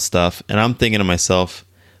doing all this stuff, and I'm thinking to myself,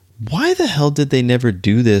 why the hell did they never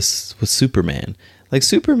do this with Superman? Like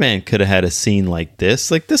Superman could have had a scene like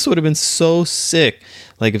this. Like this would have been so sick.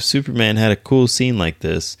 Like if Superman had a cool scene like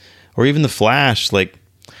this, or even the Flash, like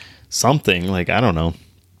something like, I don't know.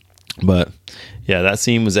 But yeah, that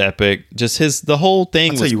scene was epic. Just the whole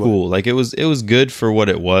thing was cool. Like it was good for what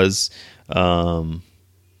it was.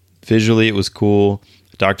 Visually it was cool.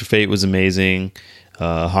 Dr. Fate was amazing.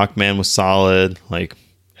 Hawkman was solid. Like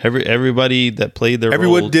everybody that played their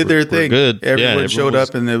everyone roles did their thing. Good. Everyone showed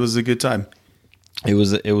up and it was a good time. It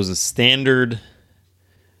was a standard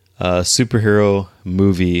superhero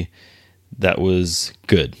movie that was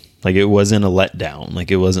good. Like it wasn't a letdown.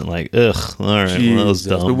 Like it wasn't like, ugh, all right, well, that was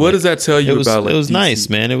dumb. But what does that tell you about? It was DC?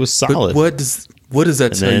 Nice, man. It was solid. But what does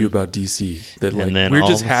that tell you about DC? That like we're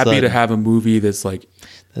just happy to have a movie that's like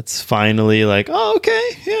that's finally like, oh, okay,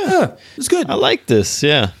 yeah, it's good. I like this.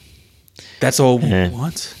 Yeah, that's all we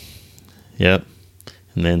want. Yep.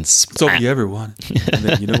 And then that's all we ever want. And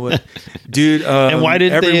then you know what, dude? And why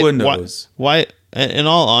did everyone knows? Why? In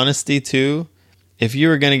all honesty, too, if you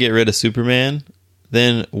were going to get rid of Superman,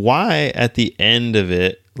 then why at the end of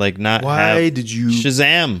it, like not have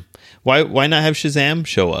Shazam? Why not have Shazam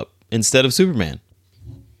show up instead of Superman?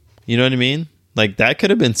 You know what I mean? Like that could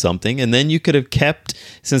have been something, and then you could have kept,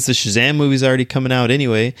 since the Shazam movie's already coming out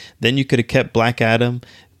anyway, then you could have kept Black Adam,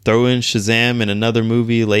 throw in Shazam in another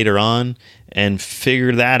movie later on, and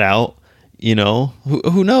figure that out.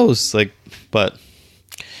 Who knows? Like, but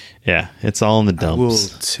Yeah, it's all in the I will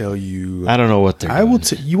dumps. tell you. I don't know what they're I will.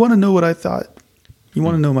 doing. You want to know what I thought? You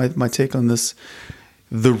want to know my take on this?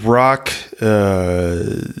 The Rock.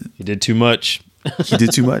 He did too much. He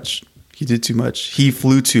did too much. He did too much. He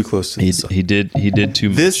flew too close to the sun. He did too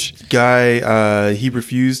much. This guy, he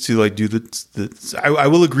refused to like do the. I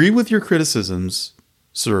will agree with your criticisms,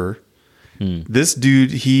 sir. This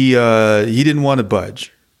dude, he didn't want to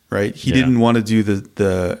budge, right? He didn't want to do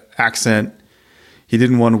the accent. He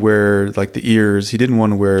didn't want to wear like the ears. He didn't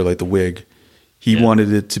want to wear like the wig. He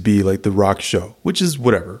wanted it to be like the Rock show, which is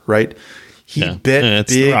whatever, right? He bet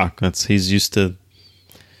it's big. The Rock. He's used to.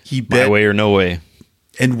 He My bet. way or no way.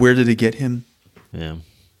 And where did it get him? Yeah.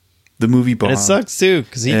 The movie bombed. And it sucks too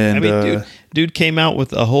because dude came out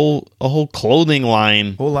with a whole clothing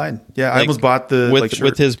line. Whole line. Yeah, I Like, almost bought the with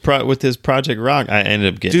shirt. with his Project Rock. I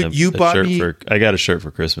ended up getting Dude, you bought shirt me- I got a shirt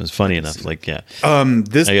for Christmas. Funny enough, like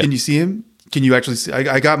This can you see him? Can you actually see?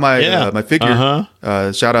 I got my my figure.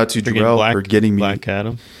 Shout out to Freaking Jarrell for getting me Black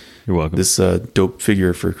Adam. You're welcome. this dope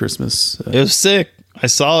figure for Christmas. It was sick. I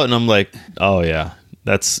saw it and I'm like, oh yeah,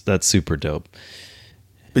 that's super dope.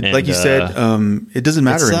 But And, like you said, it doesn't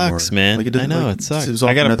matter It anymore. sucks, man. Like, it I doesn't, know like, it sucks. was all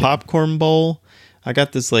I for got a nothing. popcorn bowl. I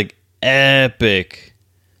got this like epic,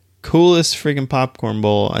 coolest freaking popcorn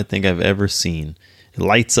bowl I think I've ever seen. It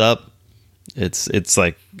lights up. It's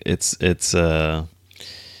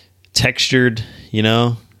textured, you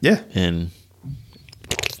know. Yeah, And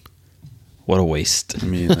what a waste. I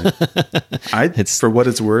mean, for what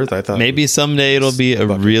it's worth, I thought Maybe someday it'll be a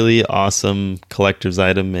really awesome collector's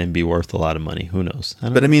item and be worth a lot of money. Who knows?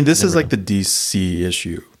 But I mean, this is like the DC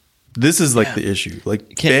issue. This is like the issue.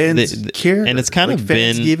 Like fans care, and it's kind like of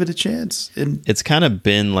fans been gave it a chance, and it's kind of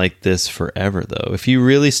been like this forever, though. If you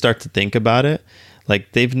really start to think about it,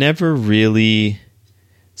 like they've never really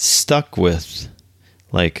stuck with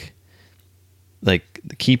like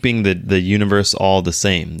keeping the universe all the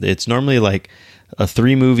same. It's normally like a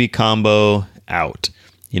 3-movie combo out,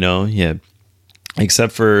 you know? Yeah.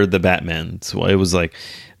 Except for the Batman. So it was like,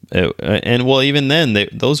 and well, even then,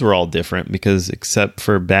 those were all different because except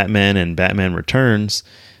for Batman and Batman Returns,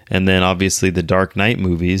 and then obviously the Dark Knight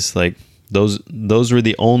movies, like those were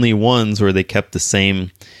the only ones where they kept the same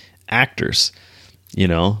actors. You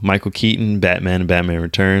know, Michael Keaton, Batman and Batman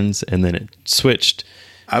Returns, and then it switched.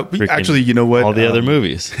 Actually, you know what? All the other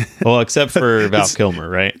movies. Well, except for Val Kilmer,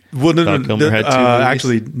 right? Well, no, Val Kilmer had 2 movies?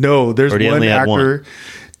 actually, no. There's Or he one only had actor. one?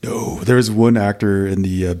 No, there's one actor in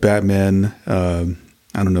the Batman.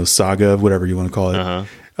 I don't know, saga, whatever you want to call it.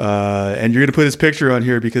 And you're gonna put his picture on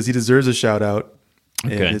here because he deserves a shout out.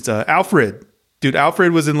 Okay. And it's Alfred. Dude,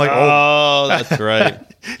 Alfred was in like Oh, that's right.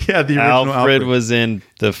 yeah, the original Alfred was in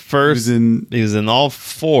the first. He was in all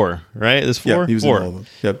 4, right? There's 4. Yeah, he was in 4. all of them.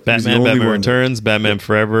 Yep, he was the Batman, only Batman one. Returns, Batman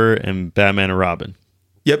Forever, and Batman and Robin.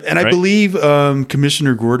 Yep, and I Right? believe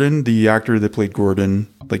Commissioner Gordon, the actor that played Gordon,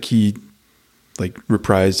 like he like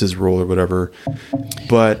reprised his role or whatever.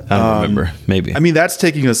 But I don't remember. Maybe. I mean, that's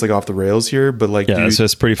taking us like off the rails here. But like, Yeah, dude, so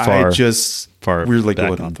it's pretty far we're like back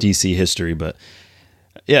going in on. DC history, but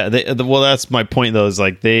yeah, well, that's my point though. Is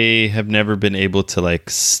like they have never been able to like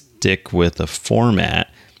stick with a format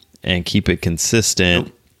and keep it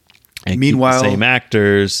consistent. And Meanwhile, keep the same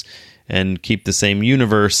actors and keep the same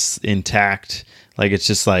universe intact. Like it's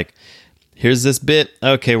just like, here's this bit.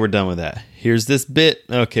 Okay, we're done with that. Here's this bit.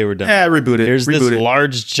 Okay, we're done. Reboot it. Here's Reboot this it.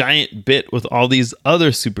 large giant bit with all these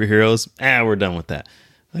other superheroes. We're done with that.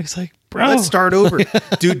 Like, it's like, bro, Let's start over,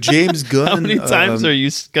 dude. James Gunn. How many times are you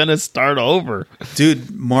gonna start over? Dude,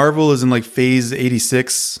 Marvel is in like phase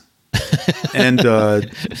 86, and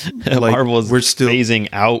like Marvel's we're still phasing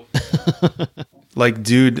out. like,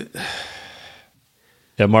 dude.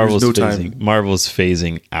 Yeah, Marvel's There's no phasing. time. Marvel's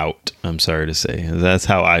phasing out. I'm sorry to say, that's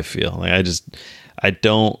how I feel. Like I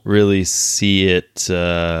don't really see it.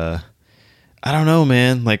 I don't know,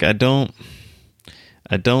 man. Like I don't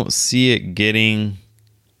see it getting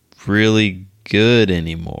really good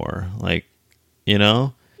anymore. Like, you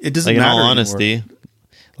know, It doesn't like in matter all anymore. honesty.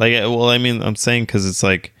 Like, well, I mean, I'm saying because it's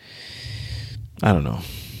like, I don't know,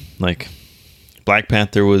 like Black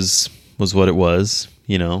Panther was what it was.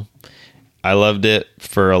 You know, I loved it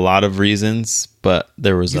for a lot of reasons, but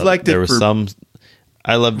there was You liked it for some.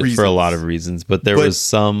 I loved it for a reasons. lot of reasons, but there was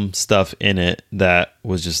some stuff in it that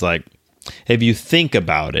was just like, if you think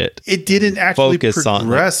about it, It didn't actually Focus on, like,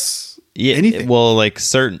 progress yeah, anything. well, like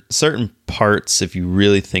certain parts, if you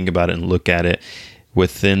really think about it and look at it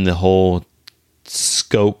within the whole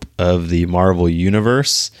scope of the Marvel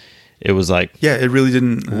universe, it was like, yeah, it really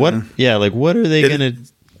didn't. what? Yeah, like what are they gonna?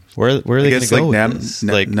 Where are I they gonna guess go like with this?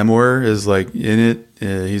 Like, Namor is like in it.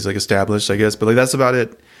 He's like established, I guess, but like that's about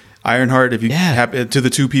it. Ironheart, if you Yeah. have to the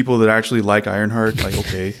two people that actually like Ironheart, like,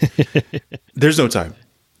 okay. There's no time.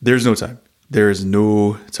 There's no time. There is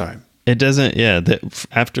no time. It doesn't. Yeah.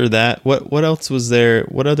 After that, what else was there?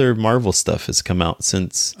 What other Marvel stuff has come out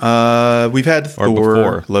since? We've had Or Thor,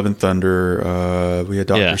 before. Love and Thunder. We had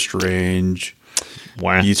Doctor Yeah. Strange,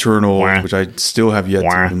 Wah. The Eternal, Wah. which I still have yet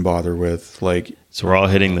Wah. to even bother with. Like, So we're all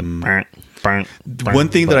hitting the. one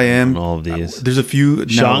thing that I am, all of these. there's a few. now,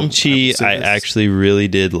 Shang-Chi, will say I this. actually really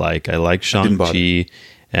did like. I like didn't bother. Shang-Chi,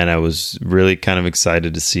 and I was really kind of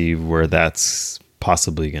excited to see where that's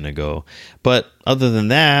possibly going to go. But other than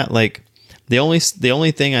that, like the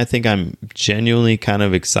only thing I think I'm genuinely kind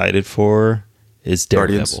of excited for is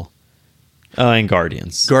Guardians. Daredevil. And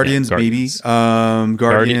Guardians. Guardians, Yeah, maybe.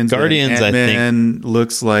 Guardians, Guardians, and I think- Ant-Man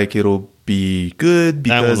looks like it'll be good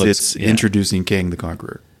That one because looks- it's yeah. introducing Kang the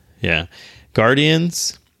Conqueror. Yeah.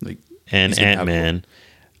 Guardians Like, and he's gonna have Ant-Man,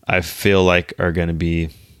 I feel like are going to be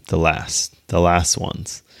the last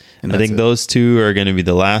ones. And I that's think it. those two are going to be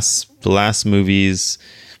the last movies,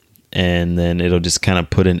 and then it'll just kind of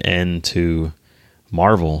put an end to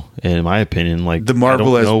Marvel, in my opinion. Like The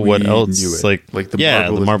Marvel I as don't know what we else. knew it. Like the yeah,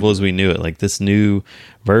 Marvel the as Marvel as we knew it. Like this new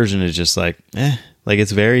version is just like like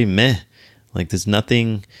it's very meh. Like there's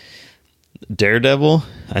nothing. Daredevil,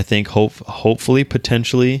 I think hopefully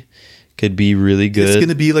potentially could be really good. It's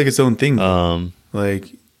gonna be like its own thing. Like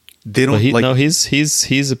they don't But like.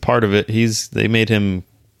 he's a part of it. They made him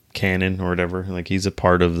canon or whatever. Like he's a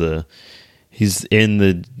part of the. He's in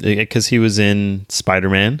the because he was in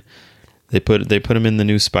Spider-Man. They put him in the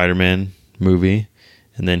new Spider-Man movie,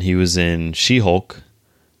 and then he was in She-Hulk,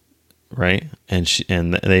 right?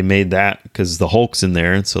 And they made that because the Hulk's in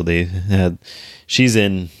there, and so she's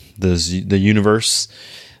in the universe.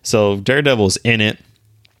 So Daredevil's in it,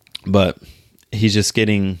 but he's just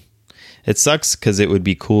getting. It sucks because it would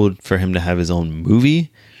be cool for him to have his own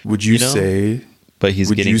movie. Would you know? say? But he's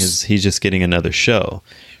Would getting you he's just getting another show.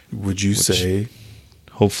 Would you say?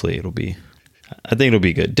 Hopefully it'll be. I think it'll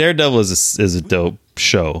be good. Daredevil is a dope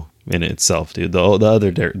show in itself, dude. The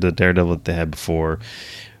other the Daredevil that they had before,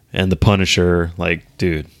 and the Punisher, like,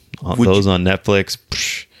 dude, those on Netflix,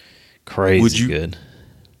 crazy Would you- good.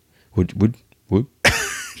 Would I'm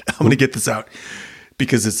gonna get this out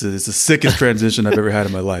because it's the sickest transition I've ever had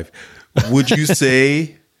in my life. Would you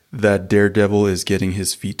say that Daredevil is getting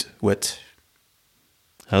his feet wet?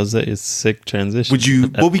 how's that? It's a sick transition. Would you?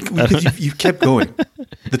 Well, because you kept going.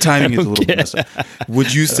 The timing is a little bit messed up.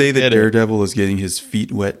 Would you say that get it. Daredevil is getting his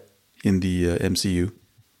feet wet in the MCU?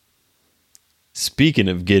 Speaking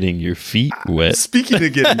of getting your feet wet, Speaking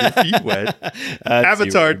of getting your feet wet, I see where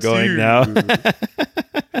Avatar you're going 2. now.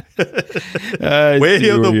 I Way see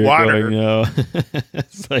in where the you're water. going now.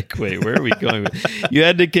 It's like, wait, where are we going? You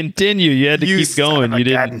had to continue. You had to You keep going. son of You a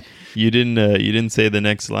didn't. gun. You didn't. You didn't say the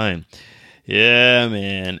next line. Yeah,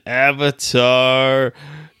 man. Avatar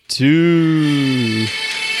 2.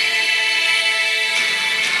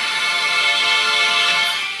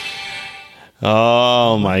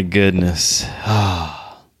 Oh my goodness.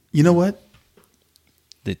 you know what?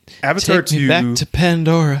 Avatar Take me 2 back to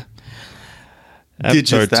Pandora. Did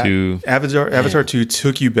just that. 2. Avatar 2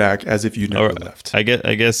 took you back as if you never Or, left. I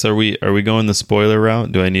guess are we going the spoiler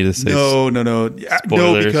route? Do I need to say No, no,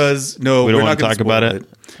 spoilers? because we don't we're want not to gonna talk about spoil it?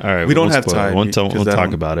 All right, We don't we'll have spoil it. time, We'll because I talk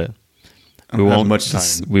don't- about it. I don't have much time.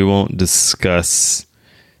 We won't discuss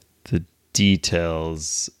the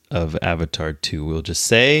details of Avatar 2. We'll just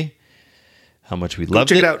say how much we Go loved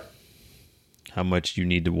check it, it out. how much you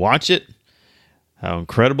need to watch it, how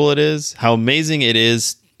incredible it is, how amazing it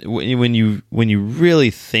is when you really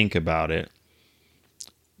think about it,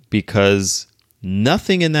 because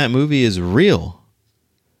nothing in that movie is real.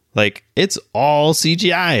 Like, it's all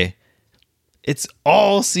CGI. It's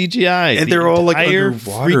all CGI. And The they're all like entire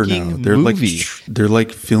underwater now. freaking They're movie. they're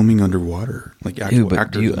like filming underwater, like actual Dude, but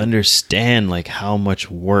actors. do you in it. understand like how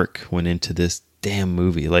much work went into this damn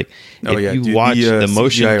movie? Like, Oh, if yeah, you dude, watch the, the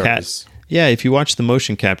motion CGI cap, artists. yeah, if you watch the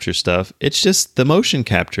motion capture stuff, it's just the motion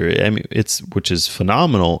capture. I mean, which is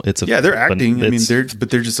phenomenal. It's They're acting. I mean, they're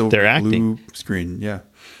just over they're a blue acting. screen. Yeah,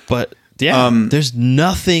 but yeah, there's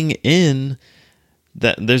nothing in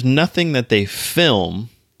that. There's nothing that they film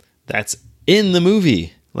that's in the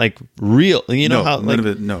movie, like real. You know no, how none like of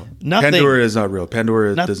it. No, nothing. Pandora is not real.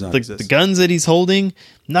 Pandora does not the, exist. the guns that he's holding,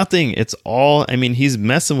 nothing. It's all. I mean, he's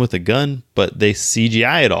messing with a gun, but they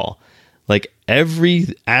CGI it all. Like every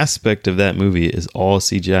aspect of that movie is all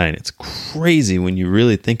CGI, and it's crazy when you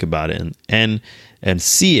really think about it and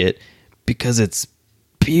see it, because it's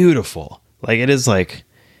beautiful. Like it is like.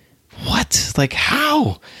 What? Like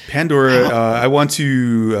how? Pandora. I want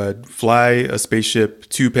to fly a spaceship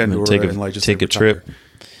to Pandora Take and like just a retire. trip.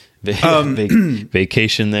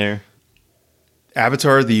 Vacation there.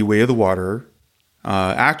 Avatar: The Way of the Water.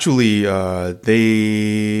 Actually,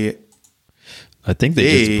 they I think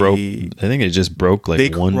it just broke like they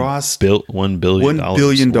 $1 crossed $1 billion. $1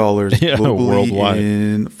 billion Yeah, globally worldwide.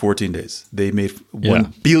 in 14 days. They made Yeah.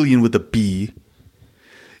 1 billion with a B.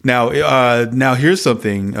 Now here's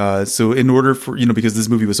something. So in order for because this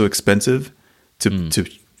movie was so expensive to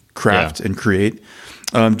craft and create,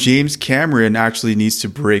 James Cameron actually needs to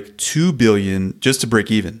break 2 billion just to break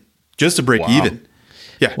even. Just to break even.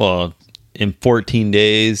 Yeah. Well, in 14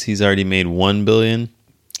 days, he's already made 1 billion.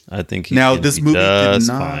 I think he's Now gonna this be movie did just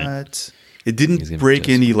not. fine. It didn't gonna be break just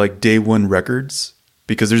any like day one records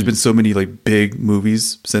because there's been so many like big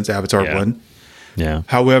movies since Avatar Yeah. 1. Yeah.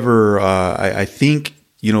 However, I think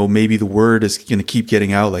maybe the word is going to keep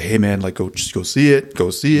getting out. Like, hey man, like go see it, go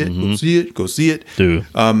see it, go see it, go see it. Dude.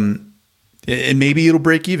 And maybe it'll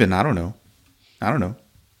break even. I don't know.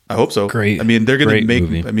 I hope so. Great. I mean, they're going to Great make.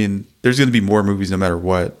 movie. I mean, there's going to be more movies no matter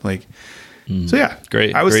what. Like, so yeah,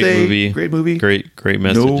 Great. I would great say movie. great movie. Great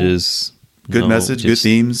messages. Good No, message, good just-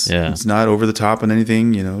 themes. Yeah. It's not over the top on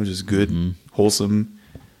anything. Just good, wholesome,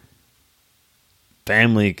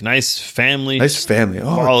 Nice family. nice family.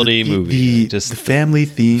 Oh, Quality movie. The family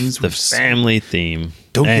themes. The were so- family theme.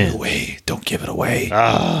 Don't Man. give it away. Don't give it away.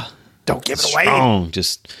 Don't give it away. Strong.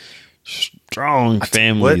 Just strong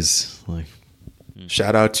families. Like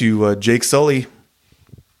Shout out to Jake Sully,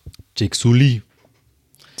 Jake Sully.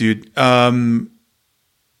 dude. I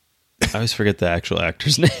always forget the actual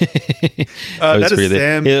actor's name. That is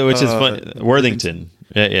Sam, which is fun. Worthington.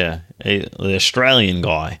 Yeah. The Australian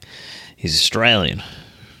guy. He's Australian,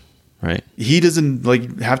 right? He doesn't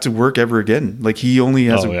like have to work ever again. Like he only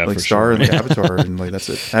has Oh, yeah, like for star sure. in like Avatar and like that's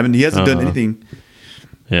it. I mean, he hasn't done anything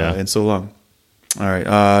Yeah. in so long. All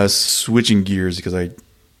right, switching gears because I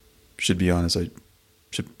should be honest.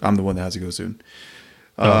 I'm the one that has to go soon.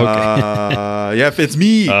 Okay. Yeah, if it's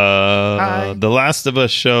me. Hi. The Last of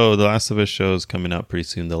Us show. The Last of Us show is coming out pretty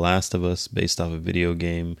soon. The Last of Us, based off a video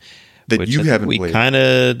game That which you I think haven't we played. kind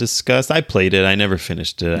of discussed. I played it. I never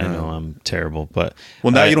finished it. I know I'm terrible, but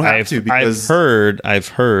Well, now you don't have to because- I've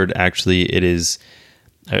heard actually it is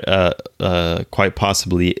quite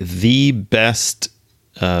possibly the best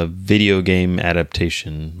video game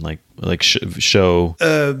adaptation, show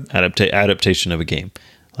adaptation of a game.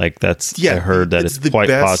 Like that's Yeah, I heard that it's it's the quite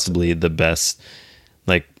best. possibly the best.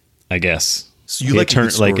 Like I guess So you like a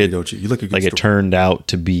good story, it, don't you? You like a good like it story. turned out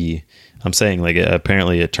to be. I'm saying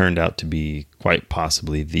apparently it turned out to be quite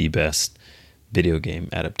possibly the best video game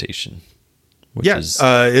adaptation. Which is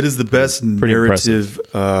it is the best pretty narrative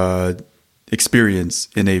experience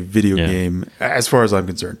in a video Yeah. game, as far as I'm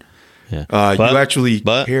concerned. yeah. You actually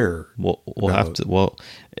care. We'll have to. Well,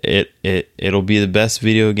 it'll be the best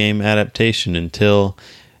video game adaptation until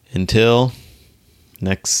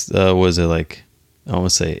next. Was it like I want to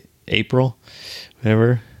say April,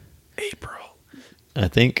 whatever. April. I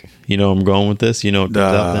think I'm going with this. You know what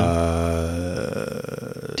comes out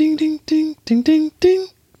then? Ding ding ding ding ding ding.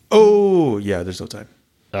 Oh yeah, there's no time.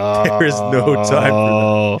 There is no time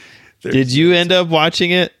for that. Did you end up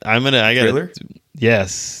watching it? I got Trailer?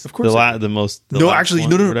 Yes, Of course I did. the No, last actually, one,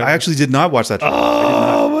 no. whatever. I actually did not watch that. trailer.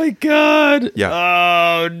 Oh my god! Yeah.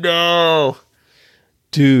 Oh no,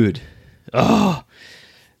 dude. Oh.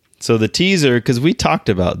 So the teaser, because we talked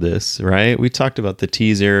about this, right? We talked about the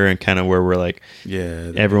teaser and kind of where we're like,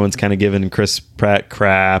 Yeah. everyone's kind of giving Chris Pratt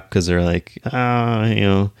crap because they're like,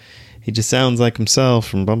 he just sounds like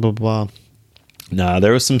himself and blah blah blah. Nah,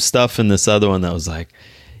 there was some stuff in this other one that was like,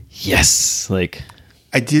 yes, like.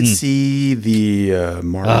 I did see the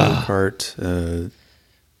Mario Kart.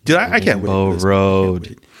 Did I can't wait. Rainbow for this. Road. I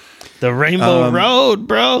can't wait. The Rainbow Road,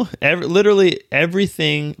 bro. Literally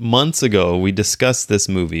everything months ago, we discussed this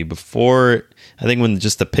movie before, I think when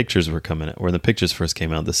just the pictures were coming out, when the pictures first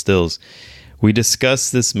came out, the stills. We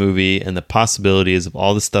discussed this movie and the possibilities of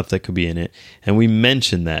all the stuff that could be in it. And we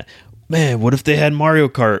mentioned that, man, what if they had Mario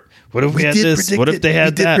Kart? What if we had did this? predict What if it. they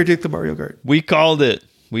had We that? did predict the Mario Kart. We called it.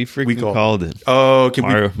 We freaking called it. Oh, okay.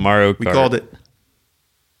 Mario Kart. We called it.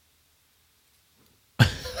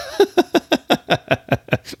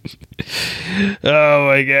 Oh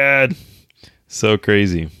my god, so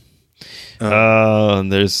crazy.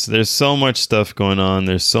 There's so much stuff going on.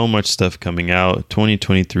 There's so much stuff coming out.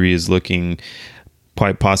 2023 is looking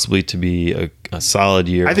quite possibly to be a solid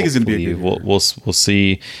year. I think it's going to be a good year. We'll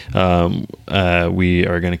see. We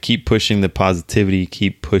are going to keep pushing the positivity,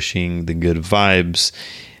 keep pushing the good vibes,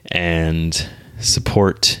 and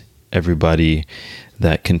support everybody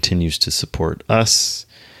that continues to support us.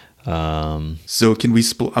 So can we?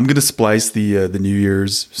 I'm going to splice the New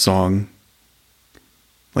Year's song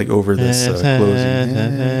like over this closing.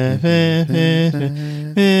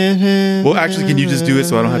 Well, actually, can you just do it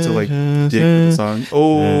so I don't have to like dig for the song?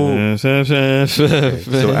 Oh, okay.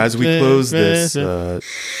 So as we close this,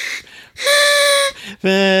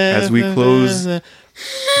 as we close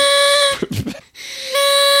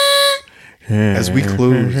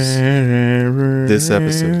this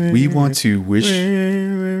episode, we want to wish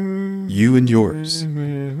you and yours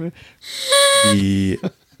the.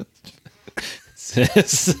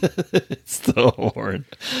 It's the horn.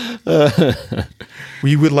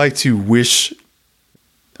 We would like to wish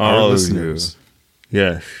our listeners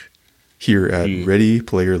yes, here at Ready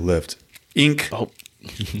Player Lift Inc. Oh.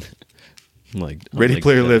 like Ready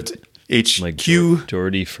Player Lift HQ. Like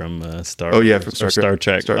Geordi from Star. Oh yeah, from Star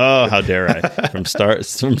Trek. Oh, how dare I? from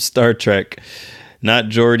Star Trek. Not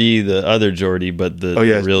Geordi, the other Geordi, but the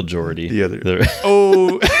real Geordi. The other.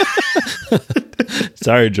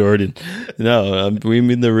 Sorry, Jordan. No, we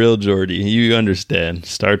mean the real Geordi. You understand.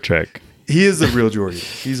 Star Trek. He is a real Geordi.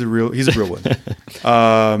 He's a real one.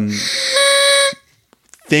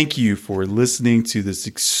 Thank you for listening to this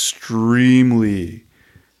extremely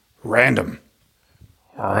random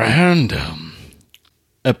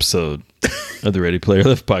episode of the Ready Player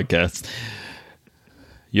Lift podcast.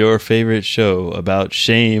 Your favorite show about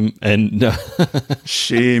shame and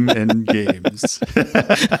games.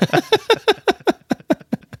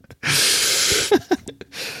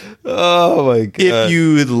 Oh my God. If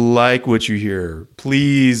you like what you hear,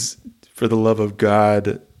 please, for the love of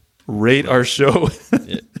God, rate our show.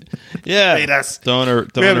 Yeah. Rate us. Don't a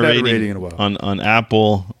rating in a while. On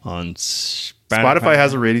Apple, on Spotify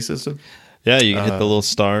has a rating system. Yeah, you can hit the little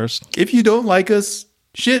stars. If you don't like us,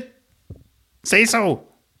 say so.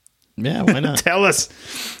 Yeah, why not? Tell us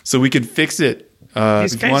so we can fix it.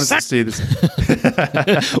 If you want us to stay the same.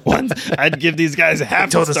 I'd give these guys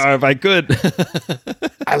half a star if I could.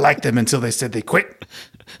 I liked them until they said they quit.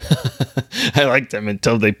 I liked them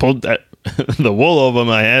until they pulled the wool over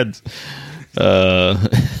my head.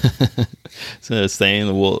 So saying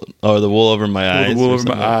the wool over my eyes. The wool over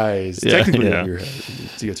my eyes. Yeah, Technically, yeah. over your head.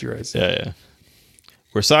 It's your eyes. Yeah.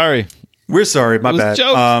 We're sorry. We're sorry. My bad.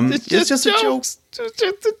 It's just a joke. It's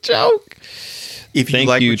just a joke. If you Thank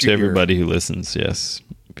like you what to you everybody who listens. Yes.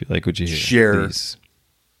 If you like what you hear, share. Please.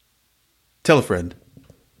 Tell a friend.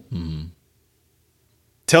 Mm-hmm.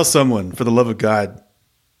 Tell someone, for the love of God.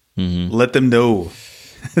 Mm-hmm. Let them know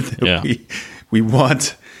that we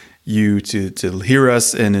want you to hear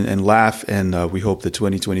us and laugh, and we hope that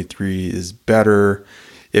 2023 is better.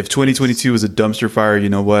 If 2022 is a dumpster fire, you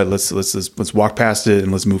know what? Let's walk past it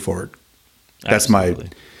and let's move forward. That's my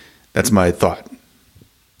thought.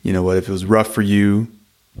 You know what? If it was rough for you,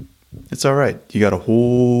 it's all right. You got a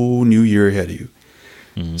whole new year ahead of you.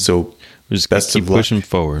 Mm-hmm. So we just got to keep pushing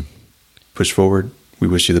forward. Push forward. We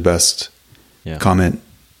wish you the best. Yeah. Comment,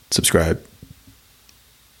 subscribe,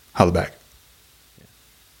 holla back.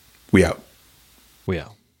 We out. We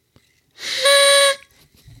out.